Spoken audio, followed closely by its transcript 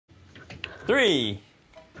3,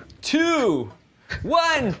 2,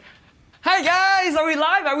 1. Hi guys, are we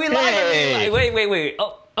live? Are we live? Hey. Wait.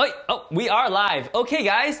 Oh, we are live. Okay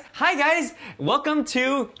guys, hi guys. Welcome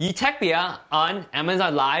to Utechpia on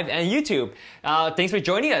Amazon Live and YouTube. Thanks for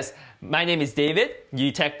joining us. My name is David,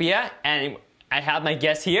 Utechpia, and I have my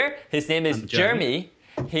guest here. His name is Jeremy.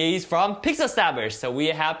 He's from Pixel Stabbers. So we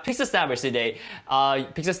have Pixel Stabbers today.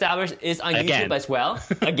 Pixel Stabbers is on YouTube as well.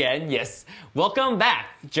 Again, yes. Welcome back,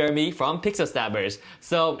 Jeremy from Pixel Stabbers.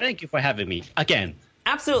 So thank you for having me again.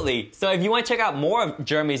 Absolutely. So if you want to check out more of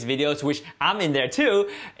Jeremy's videos, which I'm in there too,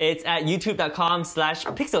 it's at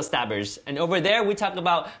youtube.com/pixelstabbers. And over there, we talk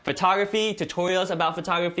about photography, tutorials about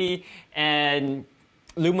photography, and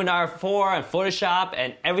Luminar 4 and Photoshop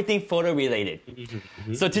and everything photo related.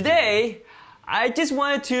 So today, I just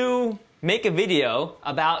wanted to make a video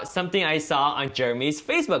about something I saw on Jeremy's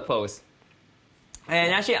Facebook post.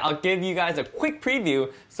 And actually, I'll give you guys a quick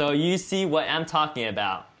preview so you see what I'm talking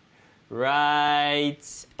about. Right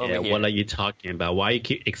over here. What are you talking about? Why you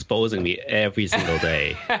keep exposing me every single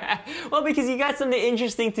day? Well, because you got something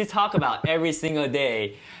interesting to talk about every single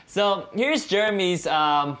day. So here's Jeremy's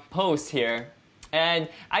post here. And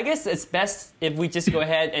I guess it's best if we just go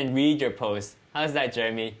ahead and read your post. How's that,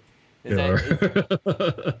 Jeremy? Sure.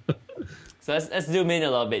 So let's zoom in a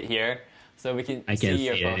little bit here so we can see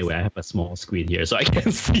your post. Anyway, I have a small screen here so I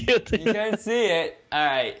can see it. You can see it. All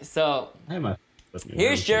right, so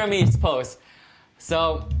here's Jeremy's post.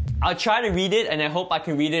 So I'll try to read it, and I hope I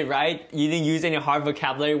can read it right. You didn't use any hard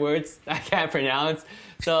vocabulary words I can't pronounce.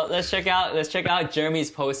 So let's check out Jeremy's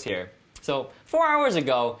post here. So 4 hours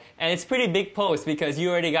ago, and it's a pretty big post because you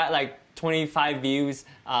already got like 25 views,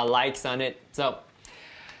 likes on it. So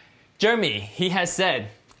Jeremy, he has said,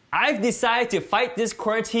 I've decided to fight this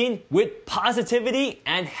quarantine with positivity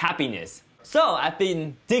and happiness. So I've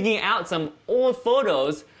been digging out some old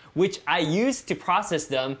photos which I used to process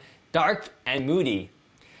them dark and moody.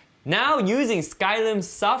 Now using Skylim's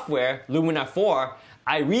software, Luminar 4,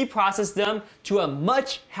 I reprocessed them to a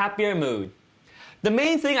much happier mood. The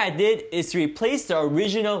main thing I did is to replace the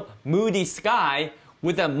original moody sky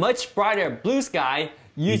with a much brighter blue sky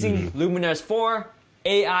using Luminar's 4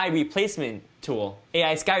 AI replacement tool.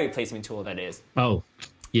 AI sky replacement tool, that is. Oh,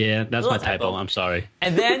 yeah, that's my typo. I'm sorry.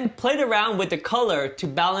 And then played around with the color to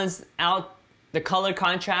balance out the color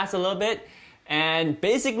contrast a little bit. And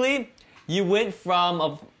basically, you went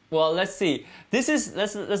from, well, let's see.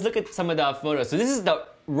 Let's look at some of the photos. So this is the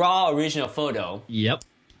raw original photo. Yep.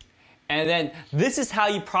 And then this is how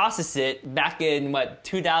you process it back in, what,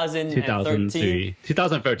 2013?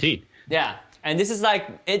 2013. Yeah. And this is like,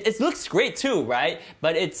 it looks great too, right?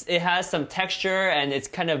 But it has some texture, and it's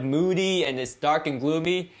kind of moody, and it's dark and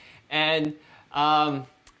gloomy. And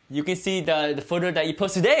you can see the photo that you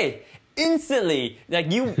post today. Instantly,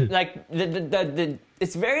 like you, like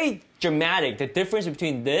it's very dramatic. The difference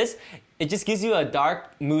between this, it just gives you a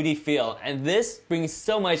dark, moody feel. And this brings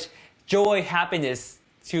so much joy, happiness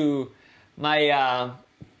to my,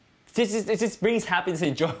 it just brings happiness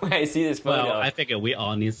and joy when I see this photo. Well, I figure we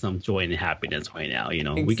all need some joy and happiness right now, you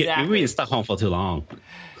know. Exactly. We've been stuck home for too long.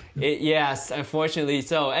 Yes, unfortunately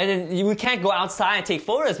so. And then we can't go outside and take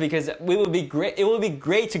photos because it would be great. It would be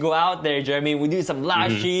great to go out there, Jeremy. We do some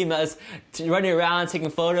live stream, us running around taking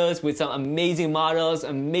photos with some amazing models,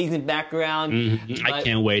 amazing background. I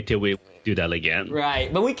can't wait till we do that again.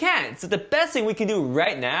 Right, but we can't. So the best thing we can do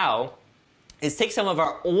right now is take some of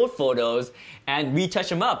our old photos and retouch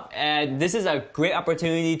them up. And this is a great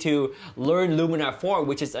opportunity to learn Luminar 4,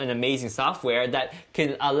 which is an amazing software that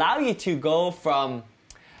can allow you to go from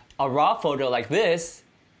a raw photo like this.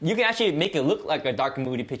 You can actually make it look like a dark and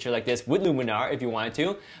moody picture like this with Luminar if you wanted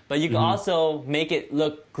to, but you can also make it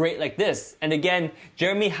look great like this. And again,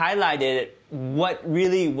 Jeremy highlighted what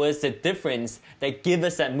really was the difference that give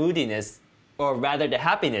us that moodiness, or rather the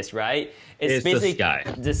happiness, right? It's basically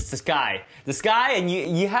the sky. The sky, and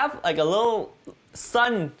you have like a little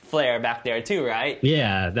sun flare back there too, right?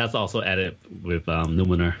 Yeah, that's also added with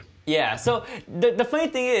Luminar. Yeah, so the funny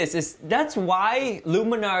thing is that's why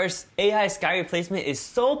Luminar's AI sky replacement is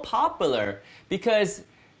so popular, because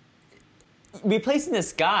replacing the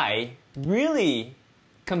sky really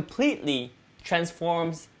completely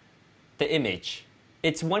transforms the image.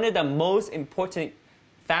 It's one of the most important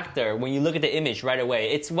factor when you look at the image right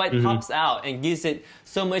away. It's what pops out and gives it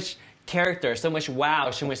so much character, so much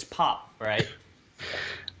wow, so much pop, right?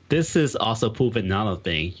 This is also proven another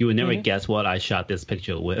thing. You would never guess what I shot this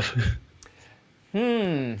picture with.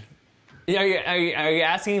 Are you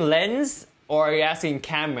asking lens or are you asking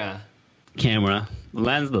camera? Camera.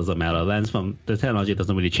 Lens doesn't matter. Lens from the technology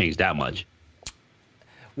doesn't really change that much.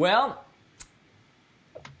 Well,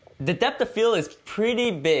 The depth of field is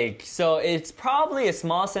pretty big, so it's probably a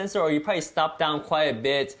small sensor, or you probably stop down quite a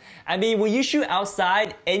bit. I mean, when you shoot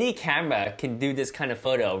outside, any camera can do this kind of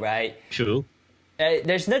photo, right? True.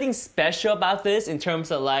 There's nothing special about this in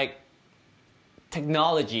terms of like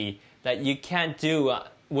technology that you can't do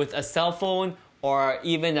with a cell phone or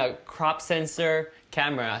even a crop sensor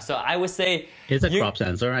camera. So I would say it's a crop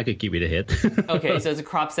sensor. I could give it a hit. Okay, so it's a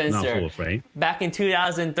crop sensor. Not full frame. Back in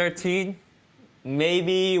 2013,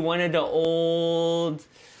 maybe one of the old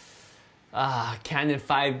Canon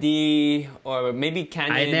 5D or maybe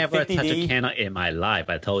Canon 50D. I never touched a Canon in my life.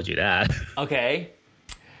 I told you that. Okay.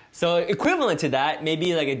 So equivalent to that,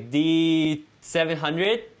 maybe like a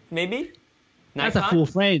D700, maybe? Nikon? That's a full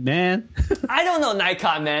frame, man. I don't know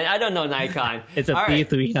Nikon, man. I don't know Nikon. It's a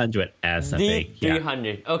D300S, I think.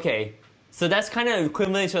 D300. Yeah. Okay. So that's kind of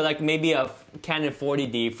equivalent to like maybe a Canon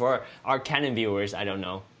 40D for our Canon viewers. I don't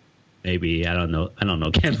know. Maybe. I don't know. I don't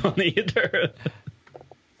know Canon either.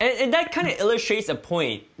 And that kind of illustrates a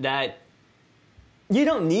point that you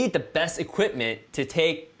don't need the best equipment to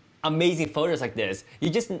take amazing photos like this. You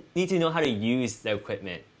just need to know how to use the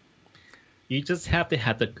equipment. You just have to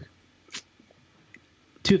have the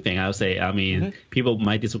two things I would say. I mean, people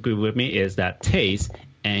might disagree with me is that taste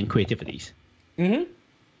and creativity. You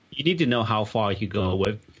need to know how far you go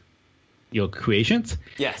with your creations.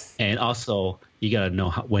 Yes. And also you gotta know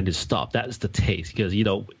when to stop. That's the taste, because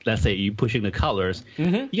let's say you're pushing the colors,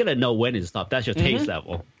 you gotta know when to stop. That's your taste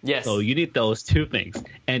level. Yes. So you need those two things,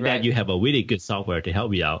 and then you have a really good software to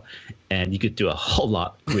help you out, and you could do a whole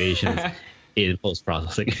lot of creations in post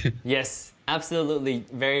processing. Yes, absolutely,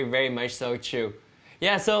 very very much so true.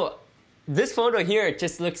 Yeah. So this photo here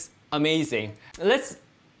just looks amazing. Let's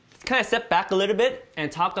kind of step back a little bit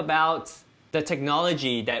and talk about the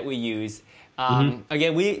technology that we use.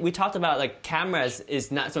 Again, we talked about like cameras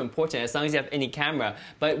is not so important as long as you have any camera.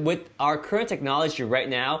 But with our current technology right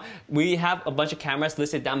now, we have a bunch of cameras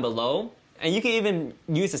listed down below. And you can even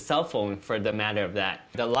use a cell phone for the matter of that.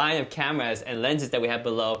 The line of cameras and lenses that we have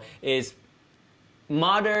below is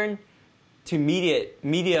modern to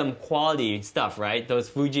medium quality stuff, right? Those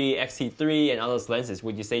Fuji X-T3 and all those lenses,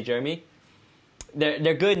 would you say, Jeremy?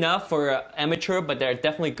 They're good enough for amateur, but they're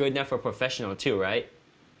definitely good enough for professional too, right?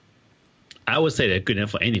 I would say they're good enough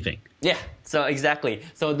for anything. Yeah, so exactly.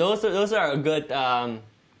 So those are a good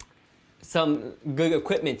some good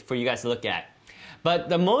equipment for you guys to look at. But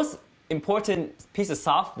the most important piece of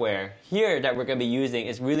software here that we're going to be using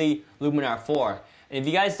is really Luminar 4. And if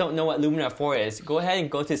you guys don't know what Luminar 4 is, go ahead and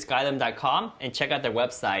go to skylum.com and check out their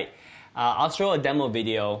website. I'll show a demo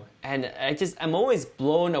video, and I'm always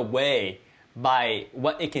blown away by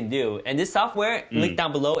what it can do. And this software, link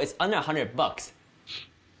down below, is under $100.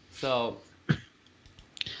 So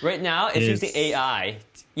right now it's using AI.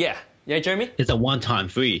 Yeah, Jeremy? It's a one-time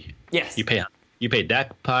free. Yes. You pay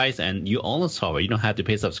that price and you own the software. You don't have to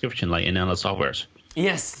pay subscription like in other softwares.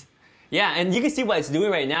 Yes. Yeah, and you can see what it's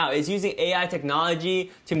doing right now. It's using AI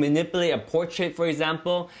technology to manipulate a portrait, for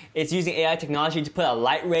example. It's using AI technology to put a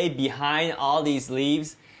light ray behind all these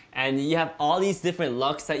leaves. And you have all these different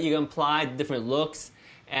looks that you can apply, different looks.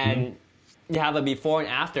 And you have a before and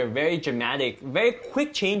after, very dramatic, very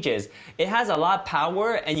quick changes. It has a lot of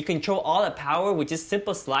power, and you control all the power with just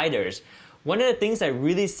simple sliders. One of the things that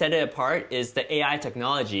really set it apart is the AI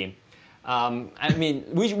technology. I mean,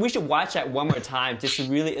 we should watch that one more time just to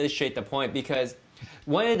really illustrate the point, because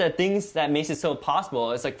one of the things that makes it so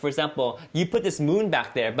possible is, like, for example, you put this moon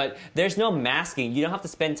back there, but there's no masking. You don't have to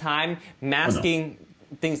spend time masking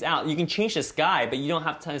things out. You can change the sky, but you don't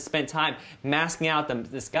have to spend time masking out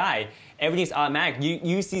the sky. Everything's automatic. You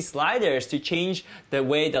use these sliders to change the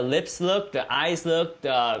way the lips look, the eyes look,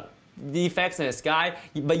 the effects in the sky,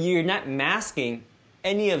 but you're not masking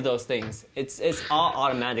any of those things. It's all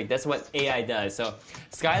automatic. That's what AI does. So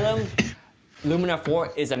Skylum Luminar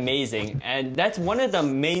 4 is amazing, and that's one of the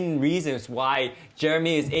main reasons why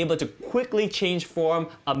Jeremy is able to quickly change form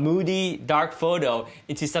a moody, dark photo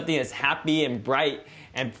into something that's happy and bright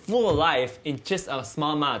and full of life in just a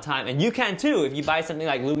small amount of time. And you can too if you buy something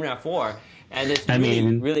like Luminar 4, and it's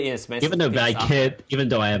really inexpensive. Even though even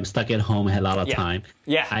though I am stuck at home and had a lot of time,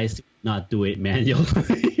 I still not do it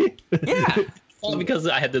manually. Well, because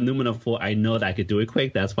I had the Luminar 4, I know that I could do it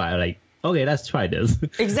quick. That's why I okay, let's try this.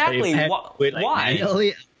 Exactly. Why?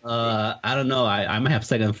 Manually, I don't know. I might have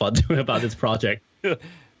second thought about this project.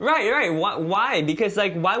 Right. Why? Because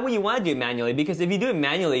why would you want to do it manually? Because if you do it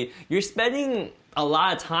manually, you're spending a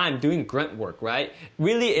lot of time doing grunt work, right?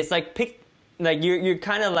 Really, it's you're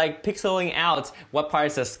kind of pixeling out what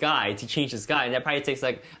parts of the sky to change the sky, and that probably takes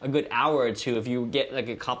a good hour or two if you get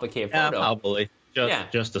a complicated photo. Probably.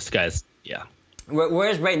 Just the skies. Yeah.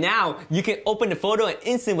 Whereas right now, you can open the photo and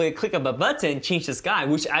instantly click up a button, change the sky,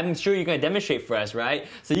 which I'm sure you're going to demonstrate for us, right?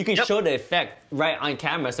 So you can show the effect right on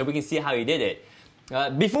camera so we can see how you did it.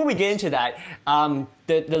 Before we get into that,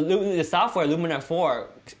 the software Luminar 4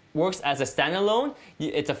 works as a standalone.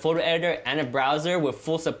 It's a photo editor and a browser with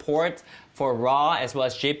full support for RAW as well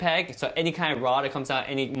as JPEG. So any kind of RAW that comes out,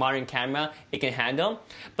 any modern camera, it can handle.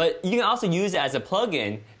 But you can also use it as a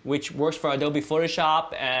plugin, which works for Adobe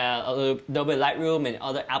Photoshop, Adobe Lightroom, and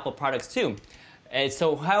other Apple products too. And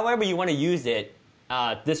so however you want to use it,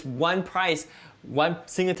 this one price, one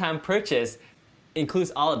single time purchase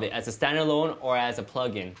includes all of it as a standalone or as a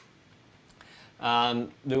plugin.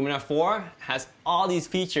 Luminar 4 has all these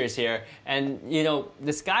features here, and you know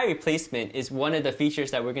the sky replacement is one of the features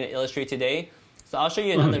that we're going to illustrate today. So I'll show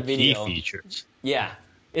you another video. Key features. Yeah,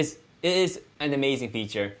 it is an amazing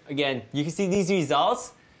feature. Again, you can see these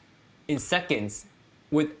results in seconds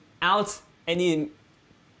without any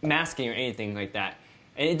masking or anything like that.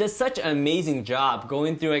 And it does such an amazing job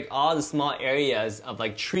going through like all the small areas of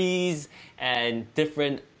like trees and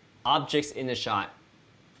different objects in the shot.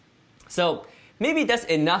 So maybe that's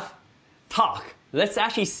enough talk. Let's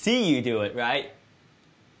actually see you do it, right?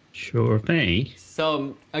 Sure thing.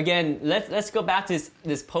 So again, let's go back to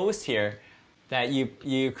this post here that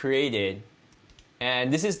you created.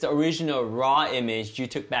 And this is the original raw image you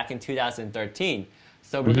took back in 2013.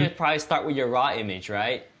 So we're going to probably start with your raw image,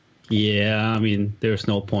 right? Yeah, I mean, there's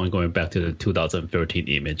no point going back to the 2013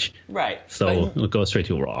 image. Right. So we'll go straight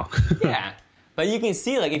to raw. Yeah. But you can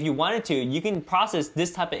see, like, if you wanted to, you can process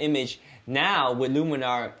this type of image now with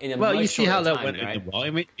Luminar in a much shorter time. Well, you see how that went right? in the raw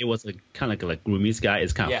image? It was kind of like gloomy sky.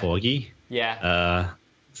 It's kind of foggy. Yeah.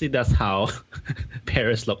 See, that's how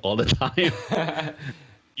Paris look all the time.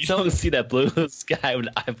 You don't see that blue sky with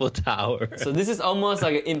the Eiffel Tower. So this is almost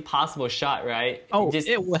like an impossible shot, right? Oh,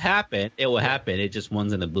 it will happen. It will happen. It just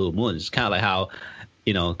once in a blue moon. It's kind of like how,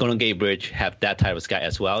 you know, Golden Gate Bridge have that type of sky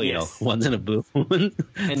as well. You know, once in a blue moon.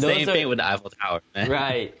 And same thing with the Eiffel Tower, man.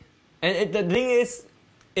 Right. And the thing is,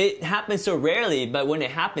 it happens so rarely, but when it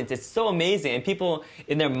happens, it's so amazing. And people,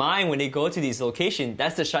 in their mind, when they go to these locations,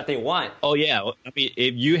 that's the shot they want. Oh, yeah. I mean,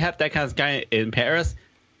 if you have that kind of sky in Paris,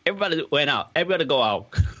 everybody went out. Everybody go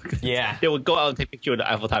out. Yeah. They would go out and take a picture of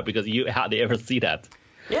the Eiffel Tower because you hardly ever see that.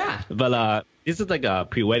 Yeah. But this is like a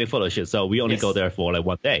pre-wedding photo shoot, so we only go there for like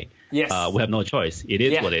 1 day. Yes. We have no choice. It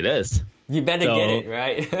is what it is. You better get it,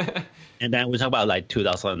 right? And then we talk about like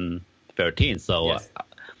 2013. So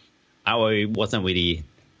I wasn't really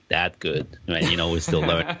that good. Right? You know, we still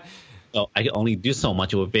learn. So I can only do so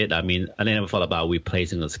much with it. I mean, I never thought about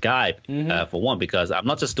replacing the sky for one, because I'm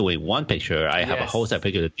not just doing one picture. I have a whole set of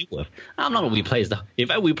pictures to deal with. I'm not going to replace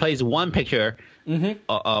if I replace one picture within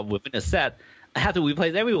a set, I have to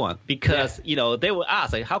replace everyone because, you know, they will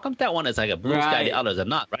ask, like, how come that one is like a blue sky, the others are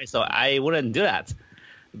not, right? So I wouldn't do that.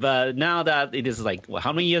 But now that it is like,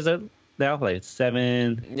 how many years now? Like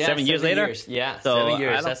 7 years later? Yeah, so 7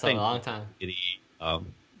 years. I don't That's think a long time. Really,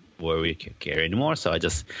 where we care anymore. So I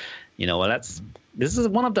just, you know, this is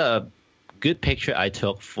one of the good picture I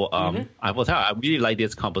took for Eiffel Tower. I really like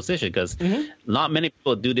this composition because not many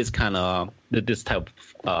people do this kind of this type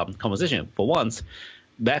of composition. For once,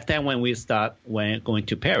 back then when going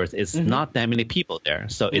to Paris, it's not that many people there,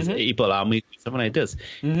 so it's people allow me to do something like this.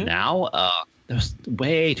 Now there's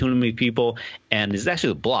way too many people, and it's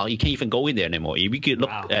actually blocked. You can't even go in there anymore. If you could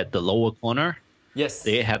look at the lower corner. Yes,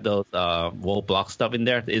 they have those wall block stuff in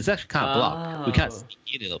there. It's actually kind of blocked. We can't see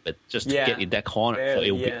it a little bit just to get in that corner. So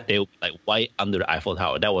they will be like right under the Eiffel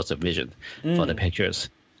Tower. That was the vision for the pictures.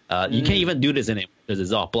 You can't even do this anymore because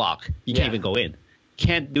it's all blocked. You can't even go in.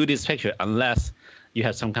 Can't do this picture unless you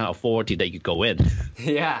have some kind of authority that you go in.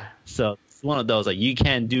 Yeah. So it's one of those like you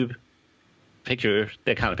can't do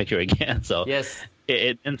that kind of picture again. So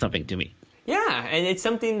it meant something to me. Yeah, and it's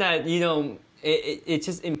something that, you know, it's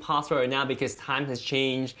just impossible right now because time has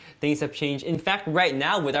changed, things have changed. In fact, right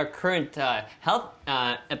now with our current health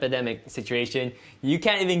epidemic situation, you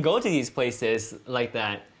can't even go to these places like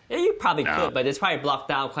that. Yeah, you probably could, but it's probably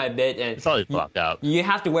blocked out quite a bit. And it's always blocked out. You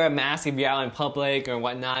have to wear a mask if you're out in public or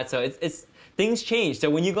whatnot. So it's things change.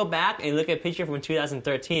 So when you go back and look at a picture from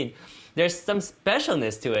 2013, there's some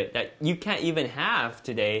specialness to it that you can't even have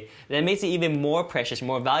today. That makes it even more precious,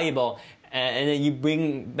 more valuable, and then you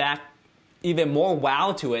bring back even more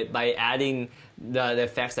wow to it by adding the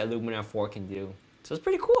effects that Luminar 4 can do. So it's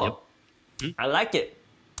pretty cool. Yep. I like it.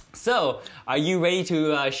 So, are you ready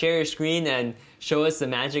to share your screen and show us the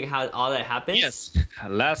magic of how all that happens? Yes.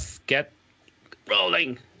 Let's get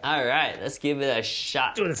rolling. All right. Let's give it a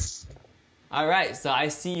shot. Do this. All right. So I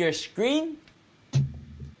see your screen,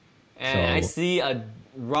 and I see a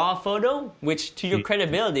raw photo, which to your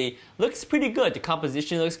credibility looks pretty good. The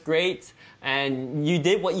composition looks great, and you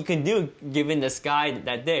did what you can do given the sky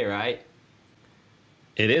that day, right?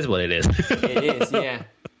 It is what it is. It is, yeah.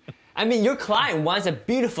 I mean, your client wants a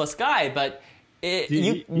beautiful sky, but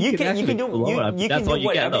you can do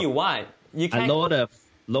whatever you want. You can lower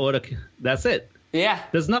the. That's it. Yeah.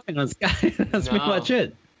 There's nothing on sky. That's pretty much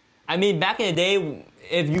it. I mean, back in the day,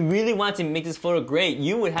 if you really want to make this photo great,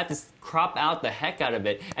 you would have to crop out the heck out of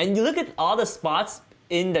it. And you look at all the spots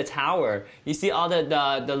in the tower. You see all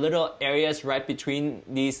the little areas right between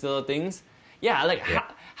these little things. Yeah, like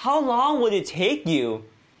how long would it take you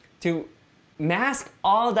to mask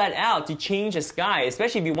all that out to change the sky,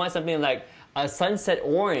 especially if you want something like a sunset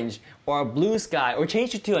orange or a blue sky, or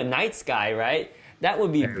change it to a night sky, right? That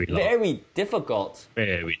would be very difficult.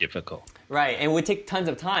 Very difficult. Right, and it would take tons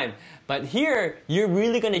of time. But here, you're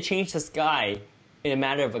really going to change the sky in a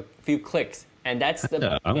matter of a few clicks, and that's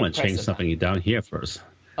the. I'm going to change something down here first.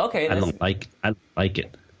 Okay. I don't like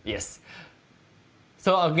it. Yes.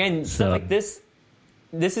 So again, stuff like this.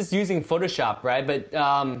 This is using Photoshop, right? But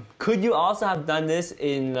could you also have done this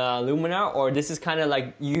in Luminar, or this is kind of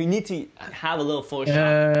like you need to have a little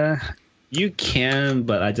Photoshop? You can,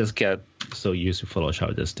 but I just get so used to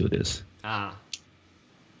Photoshop. Just do this. Ah.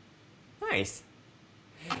 Nice.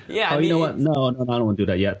 Yeah. Oh, you know what? No, I don't want to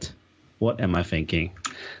do that yet. What am I thinking?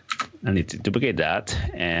 I need to duplicate that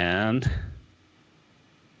and.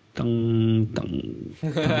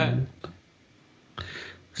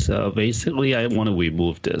 So basically, I want to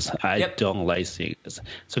remove this. I don't like seeing this.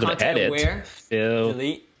 So I'm going to edit, fill,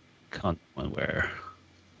 delete, content where.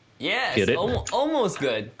 Yes, almost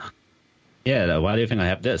good. Yeah, why do you think I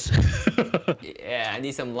have this? Yeah, I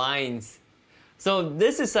need some lines. So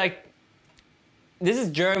this is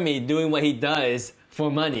Jeremy doing what he does for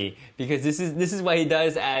money, because this is what he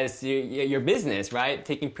does as your business, right?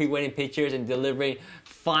 Taking pre-wedding pictures and delivering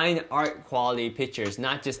fine art quality pictures,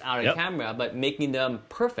 not just out of camera, but making them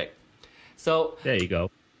perfect. So there you go.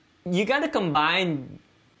 You got to combine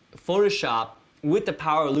Photoshop with the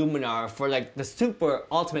power of Luminar for like the super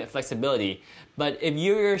ultimate flexibility. But if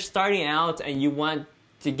you're starting out and you want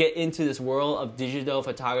to get into this world of digital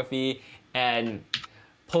photography and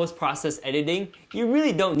post-process editing, you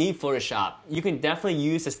really don't need Photoshop. You can definitely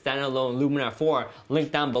use the standalone Luminar 4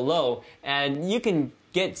 link down below, and you can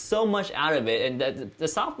get so much out of it. And the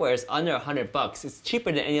software is under $100. It's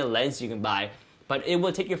cheaper than any lens you can buy, but it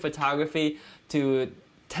will take your photography to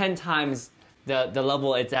 10 times the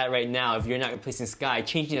level it's at right now. If you're not replacing sky,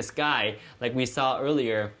 changing the sky like we saw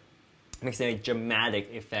earlier makes a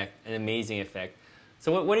dramatic effect, an amazing effect.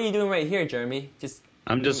 So what are you doing right here, Jeremy?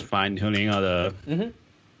 I'm just fine-tuning all the.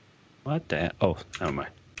 What the? Oh, never mind.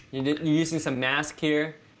 You're using some mask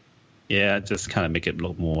here. Yeah, just kind of make it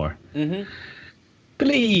look more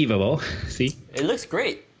believable. See? It looks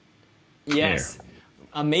great. Yes,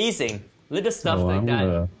 amazing. Little stuff like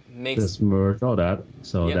that makes. Just merge all that,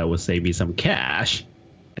 so that will save me some cash,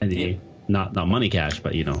 and not money cash,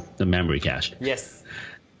 but the memory cache. Yes.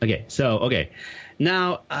 Okay,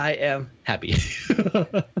 now I am happy.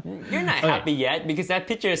 You're not happy yet because that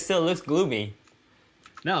picture still looks gloomy.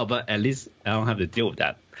 No, but at least I don't have to deal with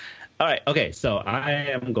that. All right, okay, so I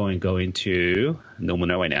am going to go into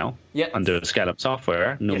Luminar right now. Under SketchUp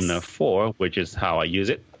software, Luminar 4, which is how I use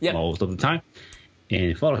it most of the time,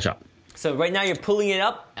 in Photoshop. So right now you're pulling it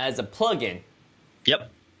up as a plugin. Yep.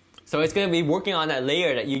 So it's going to be working on that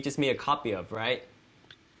layer that you just made a copy of, right?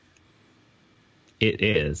 It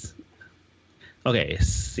is. Okay, let's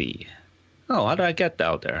see. Oh, how do I get that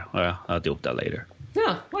out there? Well, I'll deal with that later.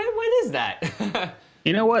 Yeah, what is that?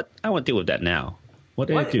 You know what? I want to deal with that now. What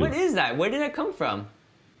did I do? What is that? Where did that come from?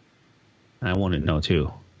 I want to know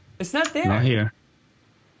too. It's not there. Not here.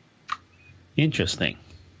 Interesting.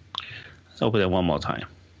 Let's open it one more time.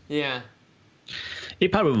 Yeah.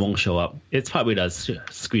 It probably won't show up. It's probably the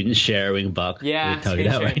screen sharing bug. Yeah, I'll tell you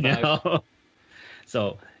that right now.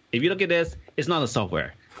 So if you look at this, it's not a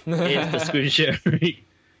software. It's the screen sharing.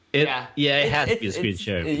 It has to be a screen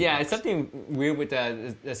sharing. Yeah, it's something weird with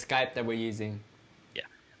the Skype that we're using. Yeah.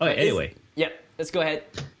 Okay, anyway. Yep, let's go ahead.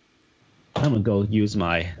 I'm going to go use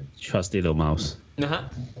my trusty little mouse.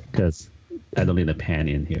 Because I don't need a pen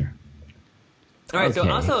in here. All right, so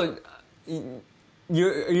also,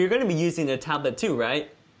 you're going to be using the tablet too, right?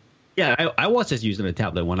 Yeah, I was just using the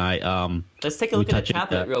tablet when I... Let's take a look at the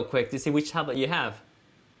tablet real quick to see which tablet you have.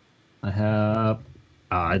 I have...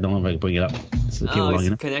 I don't know if I can bring it up. It's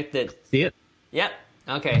connected. See it? Yep.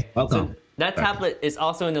 Okay. Welcome. So That tablet is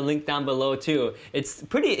also in the link down below too. It's a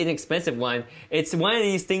pretty inexpensive one. It's one of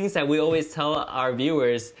these things that we always tell our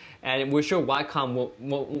viewers, and we're sure Wacom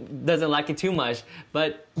doesn't like it too much,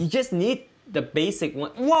 but you just need the basic one.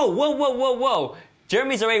 Whoa.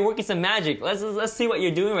 Jeremy's already working some magic. Let's see what you're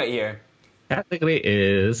doing right here. Technically, it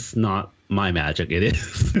is not my magic. It is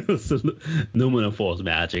Luminar 4's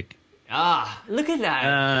magic. Ah, look at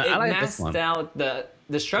that. It I like masked out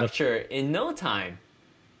the structure in no time.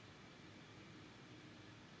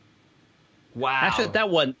 Wow. Actually,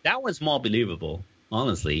 that one's more believable,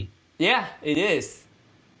 honestly. Yeah, it is.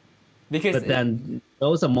 But then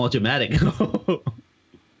those are more dramatic. That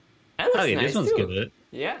looks nice this one's too. good.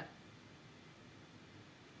 Yeah.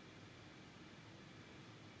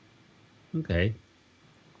 Okay.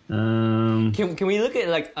 Can we look at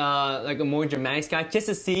like a more dramatic sky just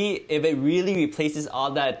to see if it really replaces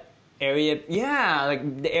all that area? Yeah,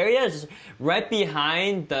 like the areas right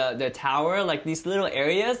behind the tower, like these little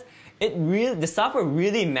areas. The software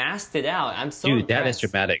really masked it out. I'm so Dude, impressed. that is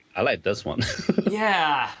dramatic. I like this one.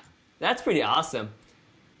 Yeah, that's pretty awesome.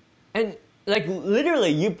 And like literally,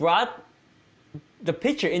 you brought the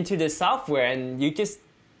picture into the software and you just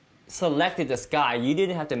selected the sky. You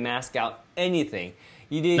didn't have to mask out anything.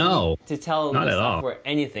 You didn't need to tell the software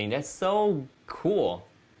anything. That's so cool.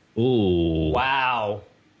 Ooh. Wow.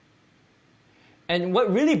 And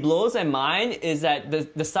what really blows my mind is that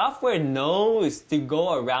the software knows to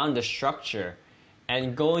go around the structure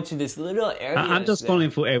and go into this little area. I'm just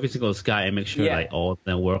going for every single sky and make sure like all of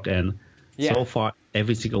them work. And so far,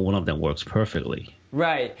 every single one of them works perfectly.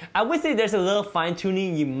 Right. I would say there's a little fine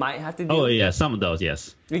tuning you might have to do. Oh yeah, some of those,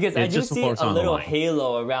 yes. Because I do see a little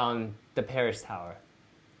halo around the Paris Tower.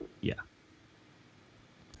 Yeah.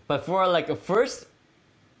 But for like a first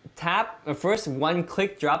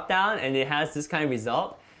one-click drop down and it has this kind of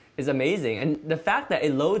result is amazing. And the fact that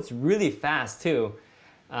it loads really fast too.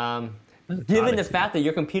 Given the fact that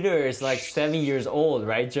your computer is like 7 years old,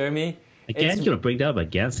 right, Jeremy? Again, you're gonna bring that up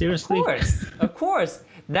again? Seriously? Of course.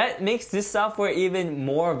 That makes this software even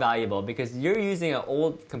more valuable because you're using an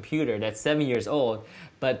old computer that's 7 years old,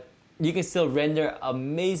 but you can still render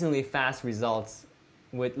amazingly fast results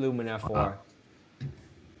with Luminar 4.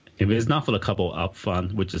 If it's not for the couple up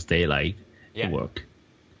front, which is daylight, it work.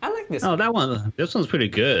 I like this. Oh, this one's pretty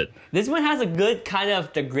good. This one has a good kind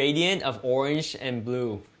of the gradient of orange and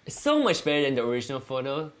blue. It's so much better than the original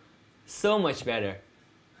photo. So much better.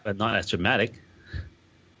 But not as dramatic.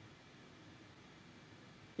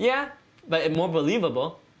 Yeah, but more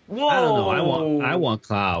believable. Whoa! I don't know. I want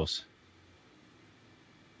clouds.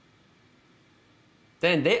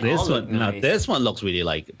 Then this one looks really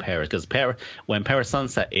like Paris because when Paris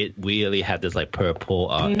sunset, it really had this like purple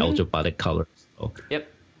ultraviolet color. So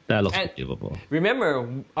that looks believable. Remember,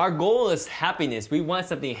 our goal is happiness. We want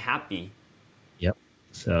something happy. Yep.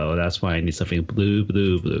 So that's why I need something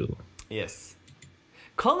blue. Yes.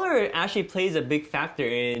 Color actually plays a big factor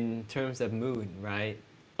in terms of mood, right?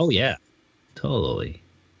 Oh yeah, totally.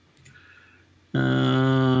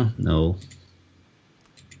 No.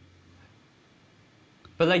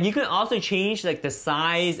 But like you can also change like the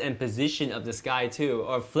size and position of the sky too,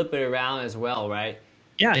 or flip it around as well, right?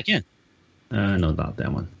 Yeah, I can. No, not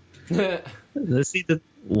that one. Let's see.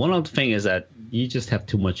 One of the things is that you just have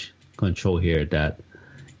too much control here. That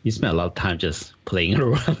you spend a lot of time just playing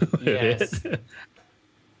around with it.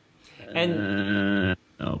 And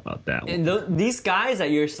know about that one. And these guys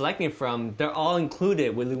that you're selecting from, they're all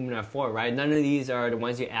included with Luminar 4, right? None of these are the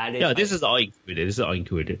ones you added. Yeah, this is all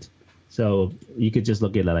included. So you could just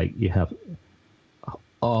look at it like you have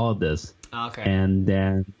all this. Okay. And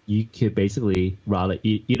then you could basically rather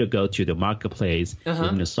either go to the marketplace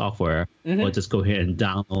in the software or just go here and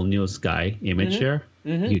download new sky image here.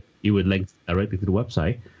 You would link directly to the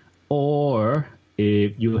website. Or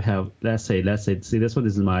if you have, let's say, see this one,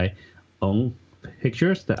 this is my own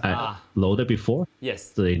pictures that I loaded before.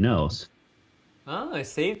 Yes. So it knows. Oh, I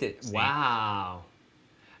saved it. Wow.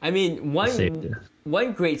 I mean,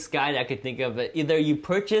 one great sky that I could think of, either you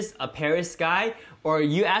purchase a Paris sky or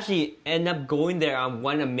you actually end up going there on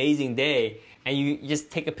one amazing day and you just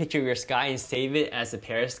take a picture of your sky and save it as a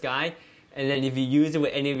Paris sky. And then if you use it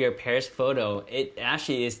with any of your Paris photo, it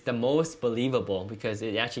actually is the most believable because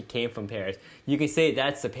it actually came from Paris. You can say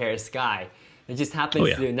that's the Paris sky. It just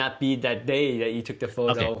happens to not be that day that you took the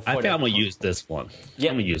photo. Okay, I think I'm going to use this one.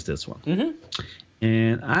 Yep. I'm going to use this one.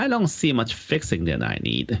 And I don't see much fixing that I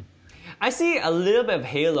need. I see a little bit of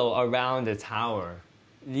halo around the tower.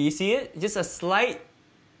 Do you see it? Just a slight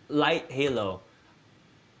light halo.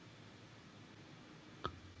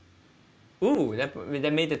 Ooh,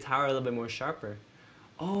 that made the tower a little bit more sharper.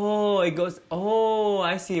 Oh, it goes. Oh,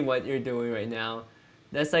 I see what you're doing right now.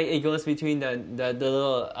 That's like it goes between the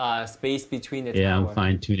little space between the Yeah, tower. I'm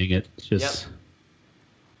fine tuning it. Just.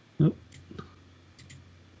 Yep.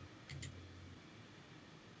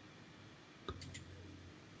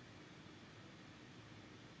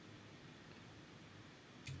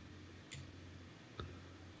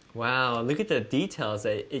 Wow, look at the details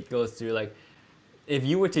that it goes through. Like, if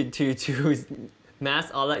you were to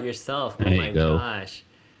mask all that yourself, oh my gosh.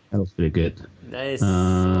 That looks pretty good. That is so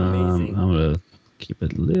amazing. I'm going to keep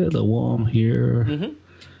it a little warm here.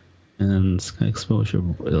 And sky exposure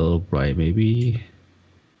a little bright, maybe.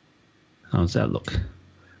 How's that look?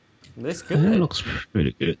 Looks good. That looks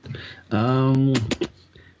pretty good. You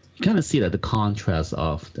kind of see that the contrast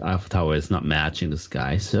of the Eiffel Tower is not matching the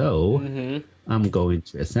sky. So I'm going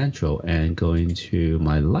to Essential and going to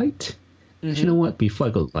my light. You know what? Before I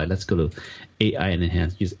go to light, let's go to AI and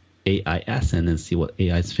enhance. Use AIS and then see what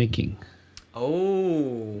AI is thinking.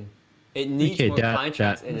 Oh, it needs more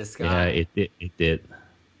contrast in the sky. Yeah, it did.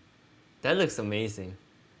 That looks amazing.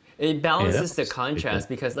 It balances the contrast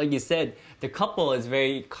because, like you said, the couple is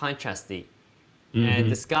very contrasty,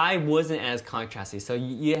 and the sky wasn't as contrasty. So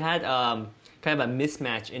you had kind of a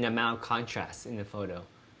mismatch in the amount of contrast in the photo.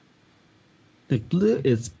 The blue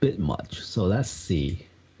is a bit much, so let's see.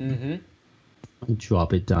 I'll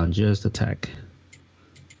drop it down just a tack.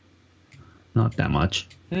 Not that much.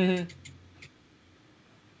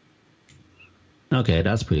 Okay,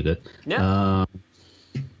 that's pretty good. Yeah.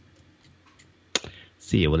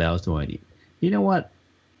 See what else do I need? You know what?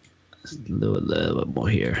 Let's do a little bit more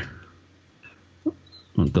here.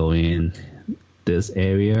 I'll go in this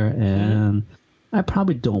area, and I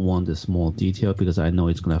probably don't want the small detail because I know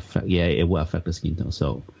it's gonna affect. Yeah, it will affect the skin tone.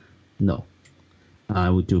 So, no. I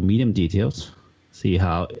would do medium details. See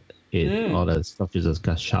how all the structures just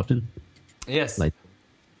got sharpened. Yes. Like,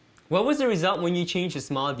 what was the result when you changed the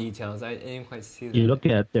small details? I didn't quite see that. You look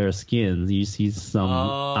at their skins, you see some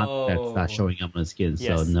artifacts that showing up on the skin.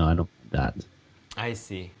 Yes. So no, I don't want that. I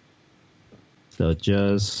see. So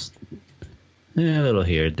just a little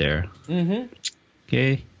here and there.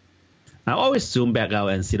 Okay. I always zoom back out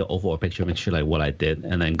and see the overall picture, make sure like what I did,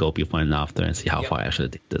 and then go before and after and see how far I actually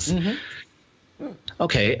did this.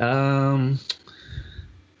 Okay. I'm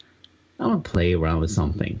gonna play around with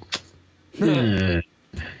something.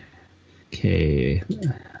 Okay,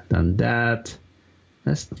 done that.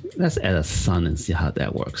 Let's add a sun and see how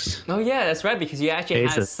that works. Oh yeah, that's right, because you actually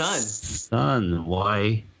had sun. Sun,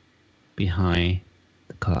 why behind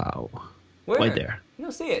the cloud? Where? Right there. You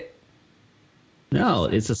don't see it. No,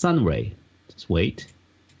 it's a sun ray. Just wait.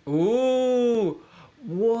 Ooh,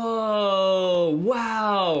 whoa,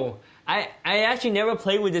 wow. I actually never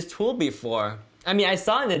played with this tool before. I mean, I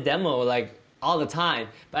saw it in the demo like all the time,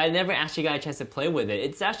 but I never actually got a chance to play with it.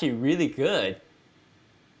 It's actually really good.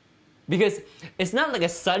 Because it's not like a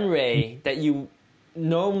sun ray that you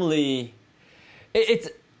normally... It's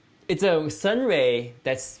a sun ray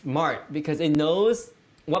that's smart because it knows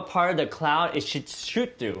what part of the cloud it should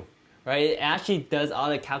shoot through, right? It actually does all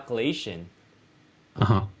the calculation.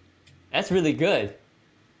 That's really good.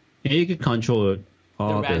 And you can control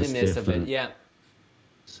all the randomness of it, yeah.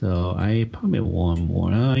 So I probably want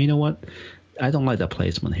more. You know what? I don't like the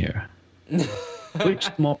placement here. Which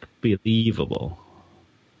is more believable.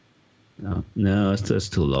 No, it's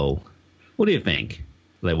just too low. What do you think?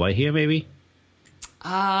 Like right here, maybe?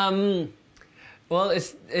 Well,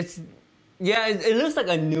 it looks like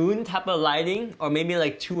a noon type of lighting, or maybe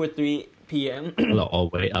like 2 or 3 p.m. All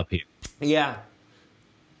the way up here. Yeah,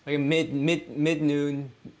 like a mid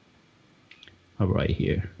noon. Right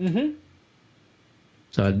here.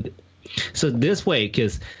 So this way,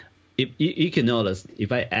 because if you can notice,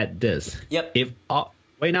 if I add this, if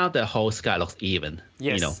right now the whole sky looks even,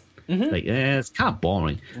 you know, like it's kind of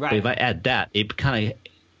boring. Right. But if I add that, it kind of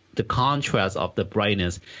the contrast of the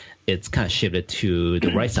brightness, it's kind of shifted to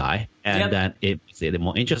the right side, and then it makes it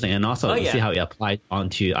more interesting. And also, you see how it applies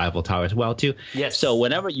onto Eiffel Tower as well too. Yes. So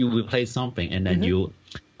whenever you replace something, and then you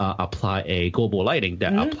apply a global lighting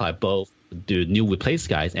that apply both the new replaced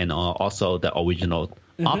skies and also the original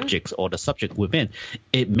objects or the subject within,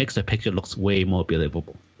 it makes the picture looks way more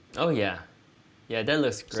believable. Oh yeah, that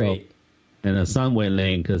looks great. So, and the sun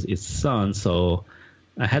wavelength, because it's sun, so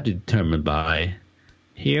I had to determine by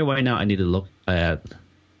here right now. I need to look at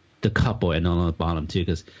the couple and on the bottom too,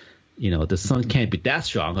 because the sun can't be that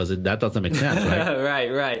strong because that doesn't make sense, right?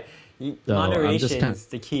 right. So moderation is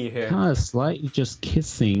the key here. Kind of slightly just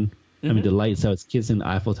kissing. I mean, the light itself is kissing the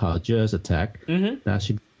Eiffel Tower just a tack. That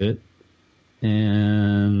should be good.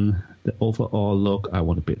 And the overall look, I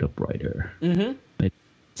want a bit of brighter.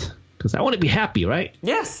 Because I want to be happy, right?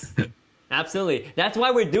 Yes. Absolutely. That's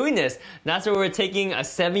why we're doing this. That's why we're taking a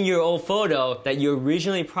 7-year-old photo that you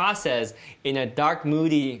originally processed in a dark,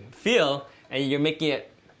 moody feel, and you're making it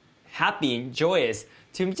happy and joyous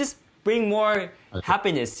to just bring more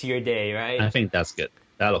happiness to your day, right? I think that's good.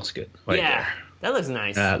 That looks good. Right there. That looks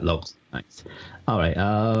nice. That looks nice. All right.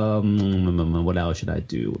 What else should I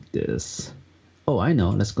do with this? Oh, I know.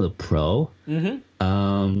 Let's go to Pro.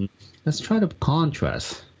 Let's try the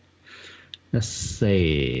contrast. Let's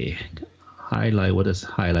say highlight. What does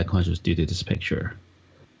highlight contrast do to this picture?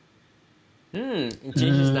 It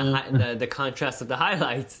changes the contrast of the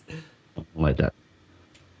highlights. Like that.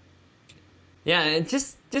 Yeah, and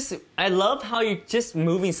just I love how you're just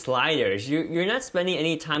moving sliders. You're not spending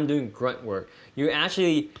any time doing grunt work. You're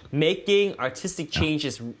actually making artistic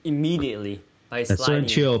changes immediately by sliding. Certain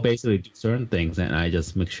chill basically do certain things, and I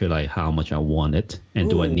just make sure like how much I want it and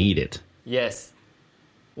do I need it. Yes.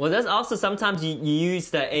 Well, that's also sometimes you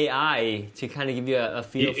use the AI to kind of give you a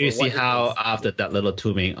feel. You see how after that little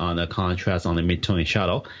tuning on the contrast on the mid-tone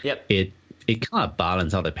shadow, it kind of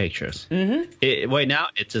balances out the pictures. Right now,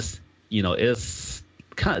 it just it's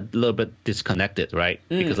kind of a little bit disconnected, right?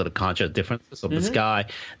 Because of the contrast differences of the sky,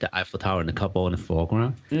 the Eiffel Tower, and the couple in the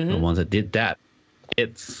foreground. The ones that did that,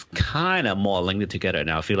 it's kind of more linked together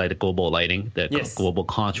now. I feel like the global lighting, the global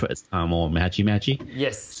contrast is kind of more matchy.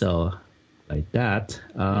 Yes. So like that.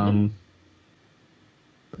 But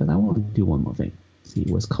I want to do one more thing. See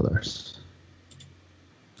what's colors.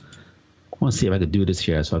 I want to see if I could do this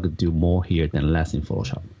here, so I could do more here than less in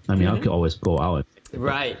Photoshop. I mean, I could always go out.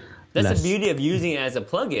 Right. That's the beauty of using it as a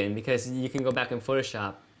plugin, because you can go back in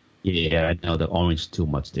Photoshop. Yeah, I know the orange is too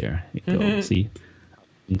much there. See,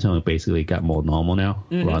 until it basically got more normal now,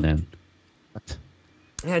 rather than.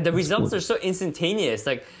 Yeah, the results are so instantaneous.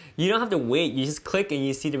 Like you don't have to wait. You just click and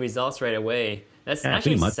you see the results right away. That's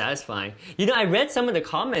actually satisfying. I read some of the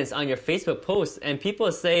comments on your Facebook post, and people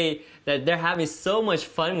say that they're having so much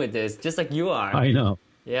fun with this, just like you are. I know.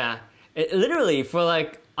 Yeah, literally for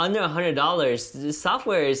like under $100, the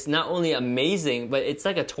software is not only amazing, but it's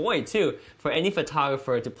like a toy too for any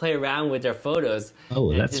photographer to play around with their photos. Oh,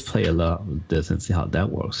 let's play a lot with this and see how that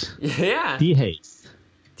works. Yeah. Dehaze.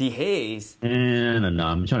 And no,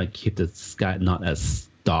 I'm trying to keep the sky not as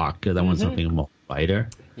dark because I want something more brighter.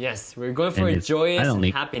 Yes, we're going for a joyous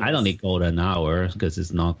happiness. I don't need golden hour because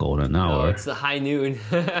it's not golden hour. Oh, it's the high noon.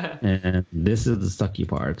 And this is the sucky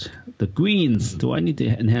part. The greens. Do I need to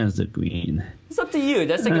enhance the green? It's up to you.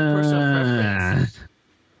 That's like a personal preference.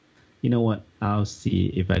 You know what? I'll see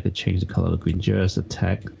if I could change the color of the green just a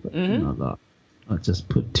tad. But not a lot. I'll just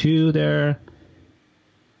put 2 there.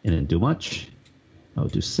 And then do much. I'll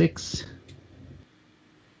do 6.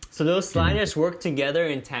 So those sliders work together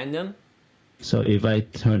in tandem? So if I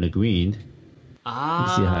turn the green,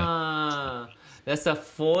 that's the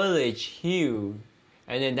foliage hue,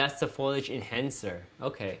 and then that's the foliage enhancer.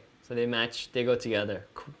 Okay, so they match, they go together.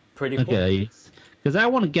 Pretty cool. Okay, because I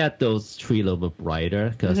want to get those trees a little bit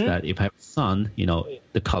brighter, because that if I have sun,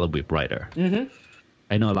 the color will be brighter.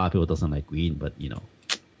 I know a lot of people doesn't like green, but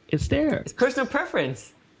it's there. It's personal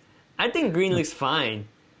preference. I think green looks fine.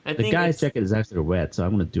 The guy's jacket is actually red, so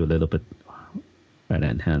I'm going to do a little bit red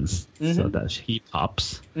enhance so that he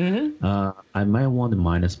pops. I might want to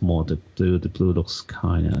minus more. The blue looks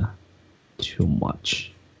kind of too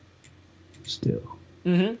much still.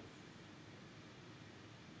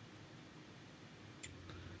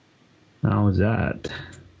 How is that?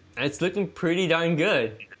 It's looking pretty darn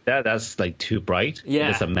good. That's like too bright. Yeah.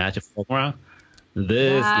 It's a match of foreground.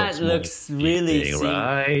 This looks really seamless,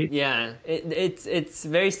 right? Yeah, it's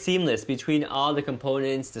very seamless between all the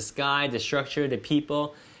components, the sky, the structure, the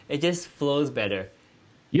people. It just flows better.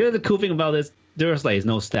 The cool thing about this, there's like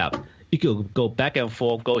no step. You could go back and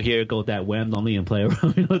forth, go here, go that way, randomly and play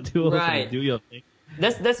around. Do your thing.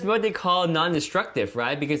 That's what they call non-destructive,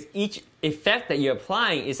 right? Because each effect that you're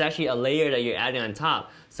applying is actually a layer that you're adding on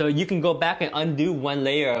top. So you can go back and undo one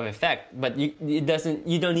layer of effect, but you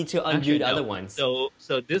don't need to undo the other ones. So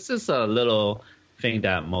this is a little thing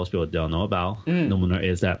that most people don't know about Luminar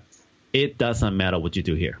is that it doesn't matter what you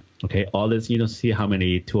do here. Okay, all this, see how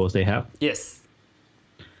many tools they have? Yes.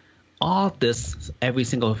 All this, every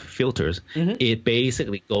single filters, it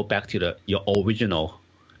basically go back to your original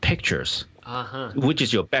pictures, which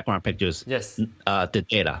is your background pictures. Yes. The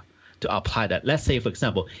data to apply that. Let's say, for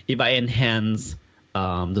example, if I enhance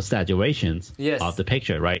the saturations of the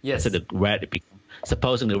picture, right? Yes. So the red,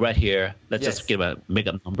 supposing the red here, let's just make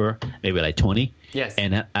a number, maybe like 20. Yes.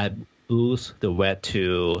 And I boost the red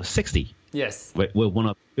to 60. Yes. With one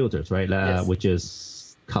of the filters, right? Which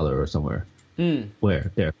is color or somewhere.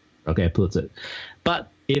 Where? There. Okay, I put it.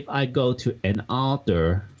 But if I go to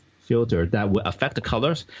another filter that will affect the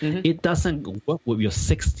colors, it doesn't work with your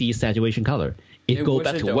 60 saturation color. It goes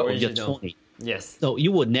back to work with your 20. Yes. So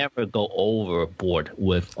you would never go overboard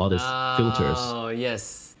with all these filters. Oh,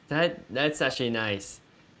 yes. That's actually nice.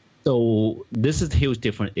 So this is a huge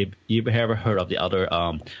difference. If you've ever heard of the other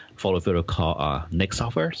photo filter called Nik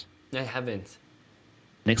softwares? I haven't.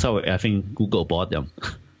 Nik software, I think Google bought them.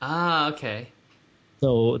 Okay.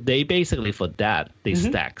 So they basically, for that, they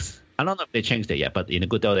stacks. I don't know if they changed it yet, but in a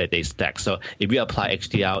good old day, they stack. So if you apply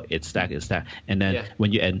HDR, it stack. And then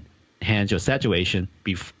when you enhance your saturation,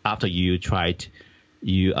 after you apply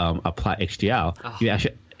HDR, you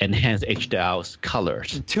actually enhance HDR's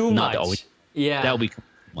colors. Too much. That will be too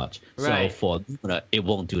much. Right. So for Luminar, it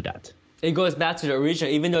won't do that. It goes back to the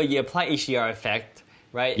original, even though you apply HDR effect,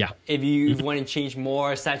 right? Yeah. If you want to change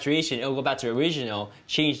more saturation, it'll go back to the original,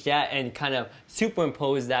 change that, and kind of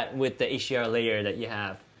superimpose that with the HDR layer that you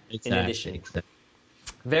have in addition. Exactly.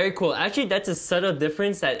 Very cool. Actually, that's a subtle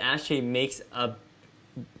difference that actually makes a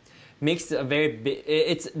very big.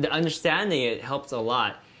 It's the understanding. It helps a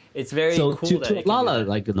lot. It's very cool. To a lot of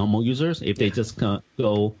like normal users, if they just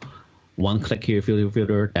go one click here,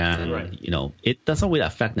 filter, and it doesn't really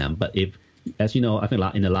affect them. But if, as you know, I think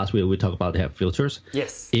in the last video we talked about they have filters.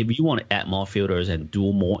 Yes. If you want to add more filters and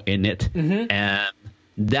do more in it, and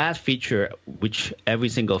that feature, which every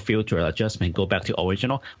single filter adjustment go back to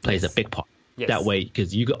original, plays a big part. Yes. That way,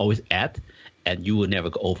 because you can always add, and you will never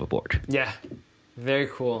go overboard. Yeah. Very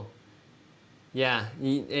cool. Yeah,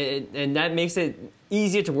 and that makes it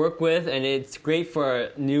easier to work with, and it's great for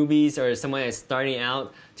newbies or someone that's starting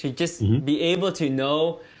out to just be able to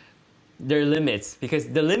know their limits, because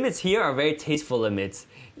the limits here are very tasteful limits.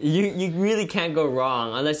 You really can't go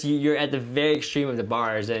wrong unless you're at the very extreme of the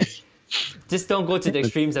bars, and just don't go to the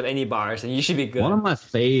extremes of any bars, and you should be good. One of my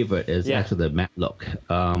favorite is actually the matte look.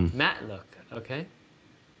 Matte look, okay.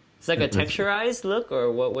 It's like a texturized look,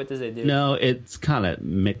 or what does it do? No, it's kind of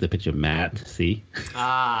make the picture matte, see?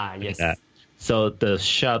 Yes. Like so the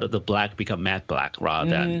shadow, the black become matte black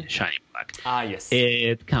rather than shiny black. Yes.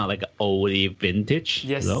 It's kind of like an oldie vintage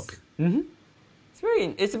look.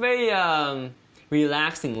 It's a very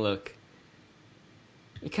relaxing look.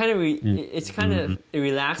 It's kind of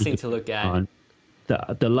relaxing to look at.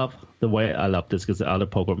 The way I love this, because the other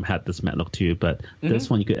program had this matte look too, but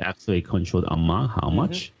this one you could actually control the amount, how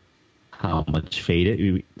much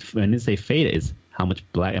faded. When you say faded, is how much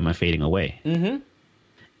black am I fading away?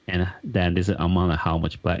 And then there's an amount of how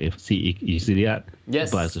much black. If you see that,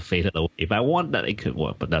 black is faded away. If I want that, it could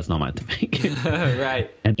work, but that's not my thing.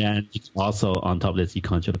 Right. And then also on top of this, you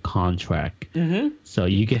control the contrast. So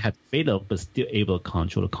you can have fade out, but still able to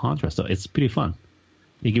control the contrast. So it's pretty fun.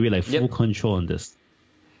 You can be like full control on this.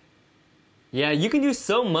 Yeah, you can do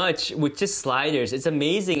so much with just sliders. It's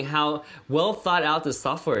amazing how well thought out the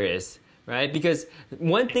software is, right? Because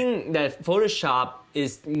one thing that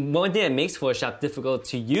makes Photoshop difficult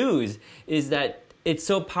to use is that it's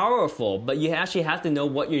so powerful, but you actually have to know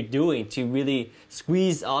what you're doing to really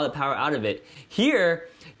squeeze all the power out of it. Here,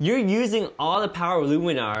 you're using all the power of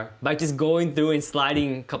Luminar by just going through and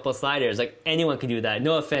sliding a couple of sliders. Like anyone can do that,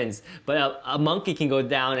 no offense. But a monkey can go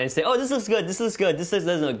down and say, oh, this looks good, this looks good, this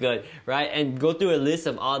doesn't look good, right? And go through a list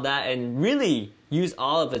of all that and really use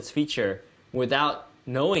all of its feature without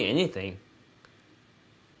knowing anything.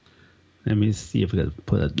 Let me see if we can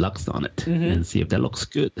put a lux on it and see if that looks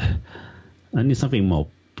good. I need something more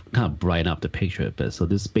kind of brighten up the picture a bit. So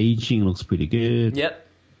this Beijing looks pretty good. Yep.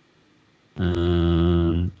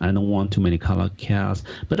 I don't want too many color casts,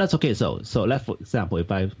 but that's okay. So let's, for example,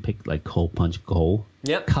 if I pick like Cold Punch Gold,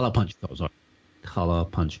 Color Punch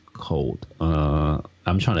Cold.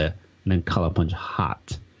 I'm trying to, and then Color Punch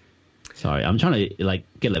Hot. Sorry, I'm trying to like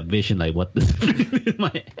get a vision like what this in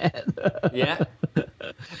my head.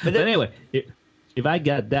 But anyway, if I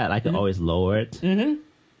get that, I can always lower it.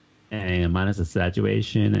 And minus the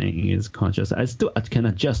saturation and use contrast. I can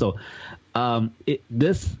adjust. So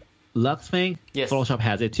this lux thing, Photoshop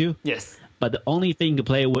has it too. Yes. But the only thing to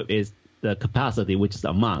play with is the capacity, which is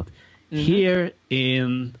the amount. Here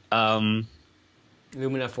in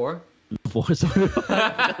Luminar 4? 4, sorry.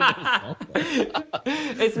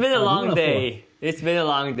 It's been a long day. It's been a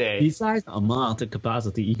long day. Besides the amount of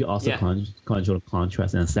capacity, you can also control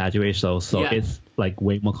contrast and saturation. So it's like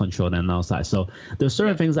way more control than outside. So there's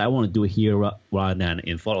certain things I want to do here rather than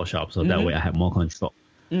in Photoshop. So that way I have more control.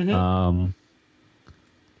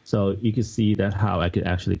 So you can see that how I could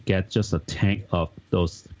actually get just a tank of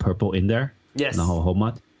those purple in there. Yes. Not a whole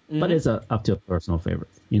much. But it's up to a personal favorite.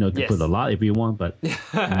 You can put a lot if you want, but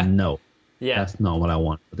no. That's not what I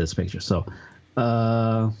want for this picture. So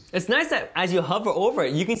It's nice that as you hover over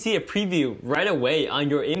it, you can see a preview right away on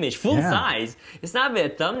your image, full size. It's not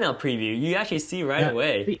even a thumbnail preview. You actually see right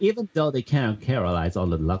away. Even though they can't categorize all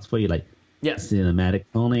the lux for you, like cinematic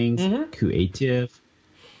tonings, creative,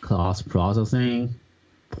 cross processing,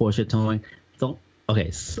 portrait toning.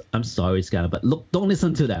 I'm sorry, Scanner, but look, don't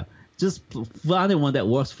listen to them. Just find the one that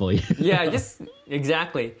works for you.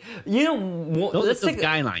 Exactly. You know, let's take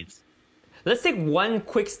guidelines. Let's take one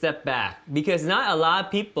quick step back because not a lot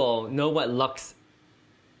of people know what lux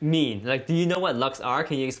mean. Like, do you know what lux are?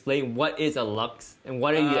 Can you explain what is a lux and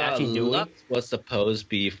what are you actually doing? Lux was supposed to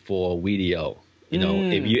be for video. You know,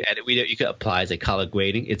 if you edit video, you could apply as a color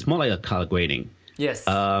grading. It's more like a color grading. Yes.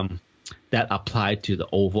 That apply to the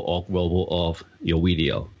overall global of your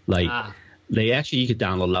video. Like they actually, you could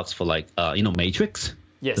download lux for like Matrix,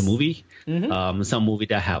 the movie. Some movie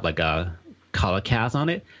that have like a color cast on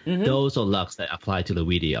it. Those are lux that apply to the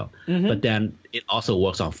video. But then it also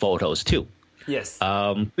works on photos too. Yes.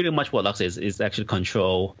 Pretty much what lux is actually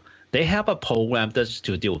control. They have a program just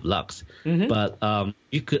to deal with lux, but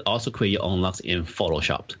you could also create your own lux in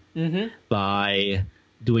Photoshop by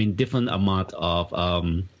doing different amount of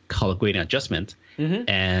color grading adjustment,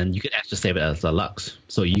 and you could actually save it as a lux.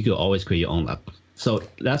 So you could always create your own lux. So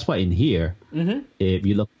that's why in here, if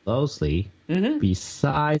you look closely,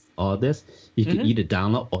 besides all this, you can either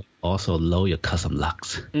download or also load your custom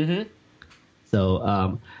lux.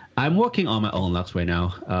 So I'm working on my own lux right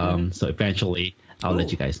now. So eventually I'll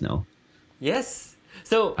let you guys know. Yes.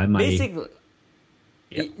 So basically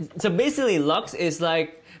lux is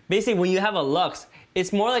like, when you have a lux,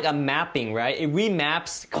 it's more like a mapping, right? It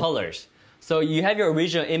remaps colors. So you have your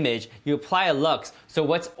original image, you apply a lux. So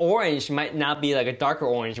what's orange might not be like a darker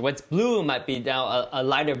orange. What's blue might be now a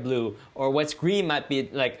lighter blue, or what's green might be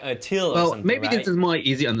like a teal or something. Well, maybe this is more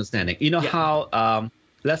easy understanding. You know how,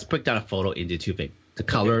 let's break down a photo into two things, the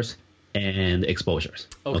colors and the exposures.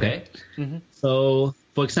 Okay. So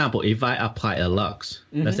for example, if I apply a lux,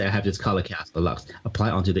 let's say I have this color cast, a lux,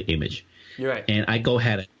 apply onto the image. You're right. And I go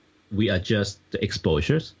ahead and we adjust the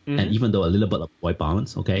exposures, and even though a little bit of white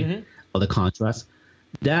balance, or the contrast,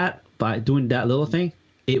 that by doing that little thing,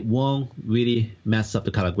 it won't really mess up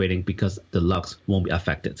the color grading because the lux won't be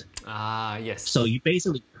affected. Yes. So you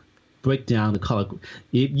basically break down the color.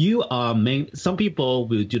 If you are some people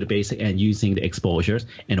will do the basic and using the exposures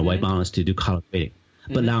and the white balance to do color grading.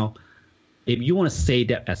 But now, if you want to say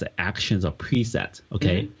that as actions or presets,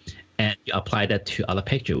 and you apply that to other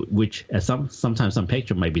picture, which sometimes some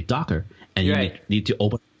picture might be darker, and you need to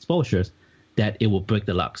open exposures, that it will break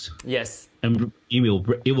the lux. Yes. And it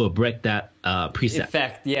will break that preset.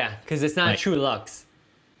 Effect, because it's not true lux.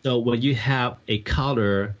 So when you have a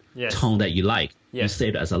color tone that you like, you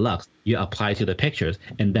save it as a lux, you apply to the pictures,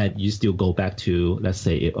 and then you still go back to, let's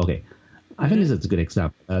say, I think this is a good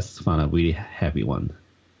example. Let's find a really heavy one.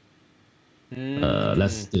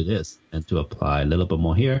 Let's do this, and to apply a little bit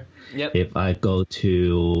more here. If I go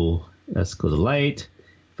to, let's go to light.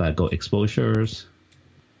 If I go exposures,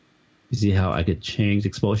 you see how I could change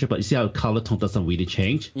exposure, but you see how color tone doesn't really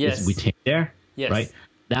change? It's retained there, right?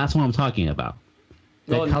 That's what I'm talking about.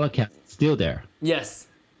 That color cast is still there. Yes.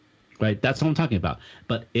 Right, that's what I'm talking about.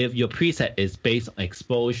 But if your preset is based on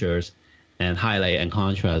exposures and highlight and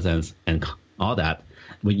contrast and all that,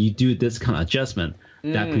 when you do this kind of adjustment,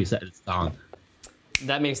 that preset is gone.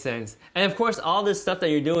 That makes sense. And of course, all this stuff that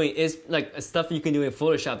you're doing is like stuff you can do in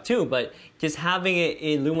Photoshop too, but just having it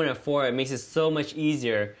in Luminar 4, it makes it so much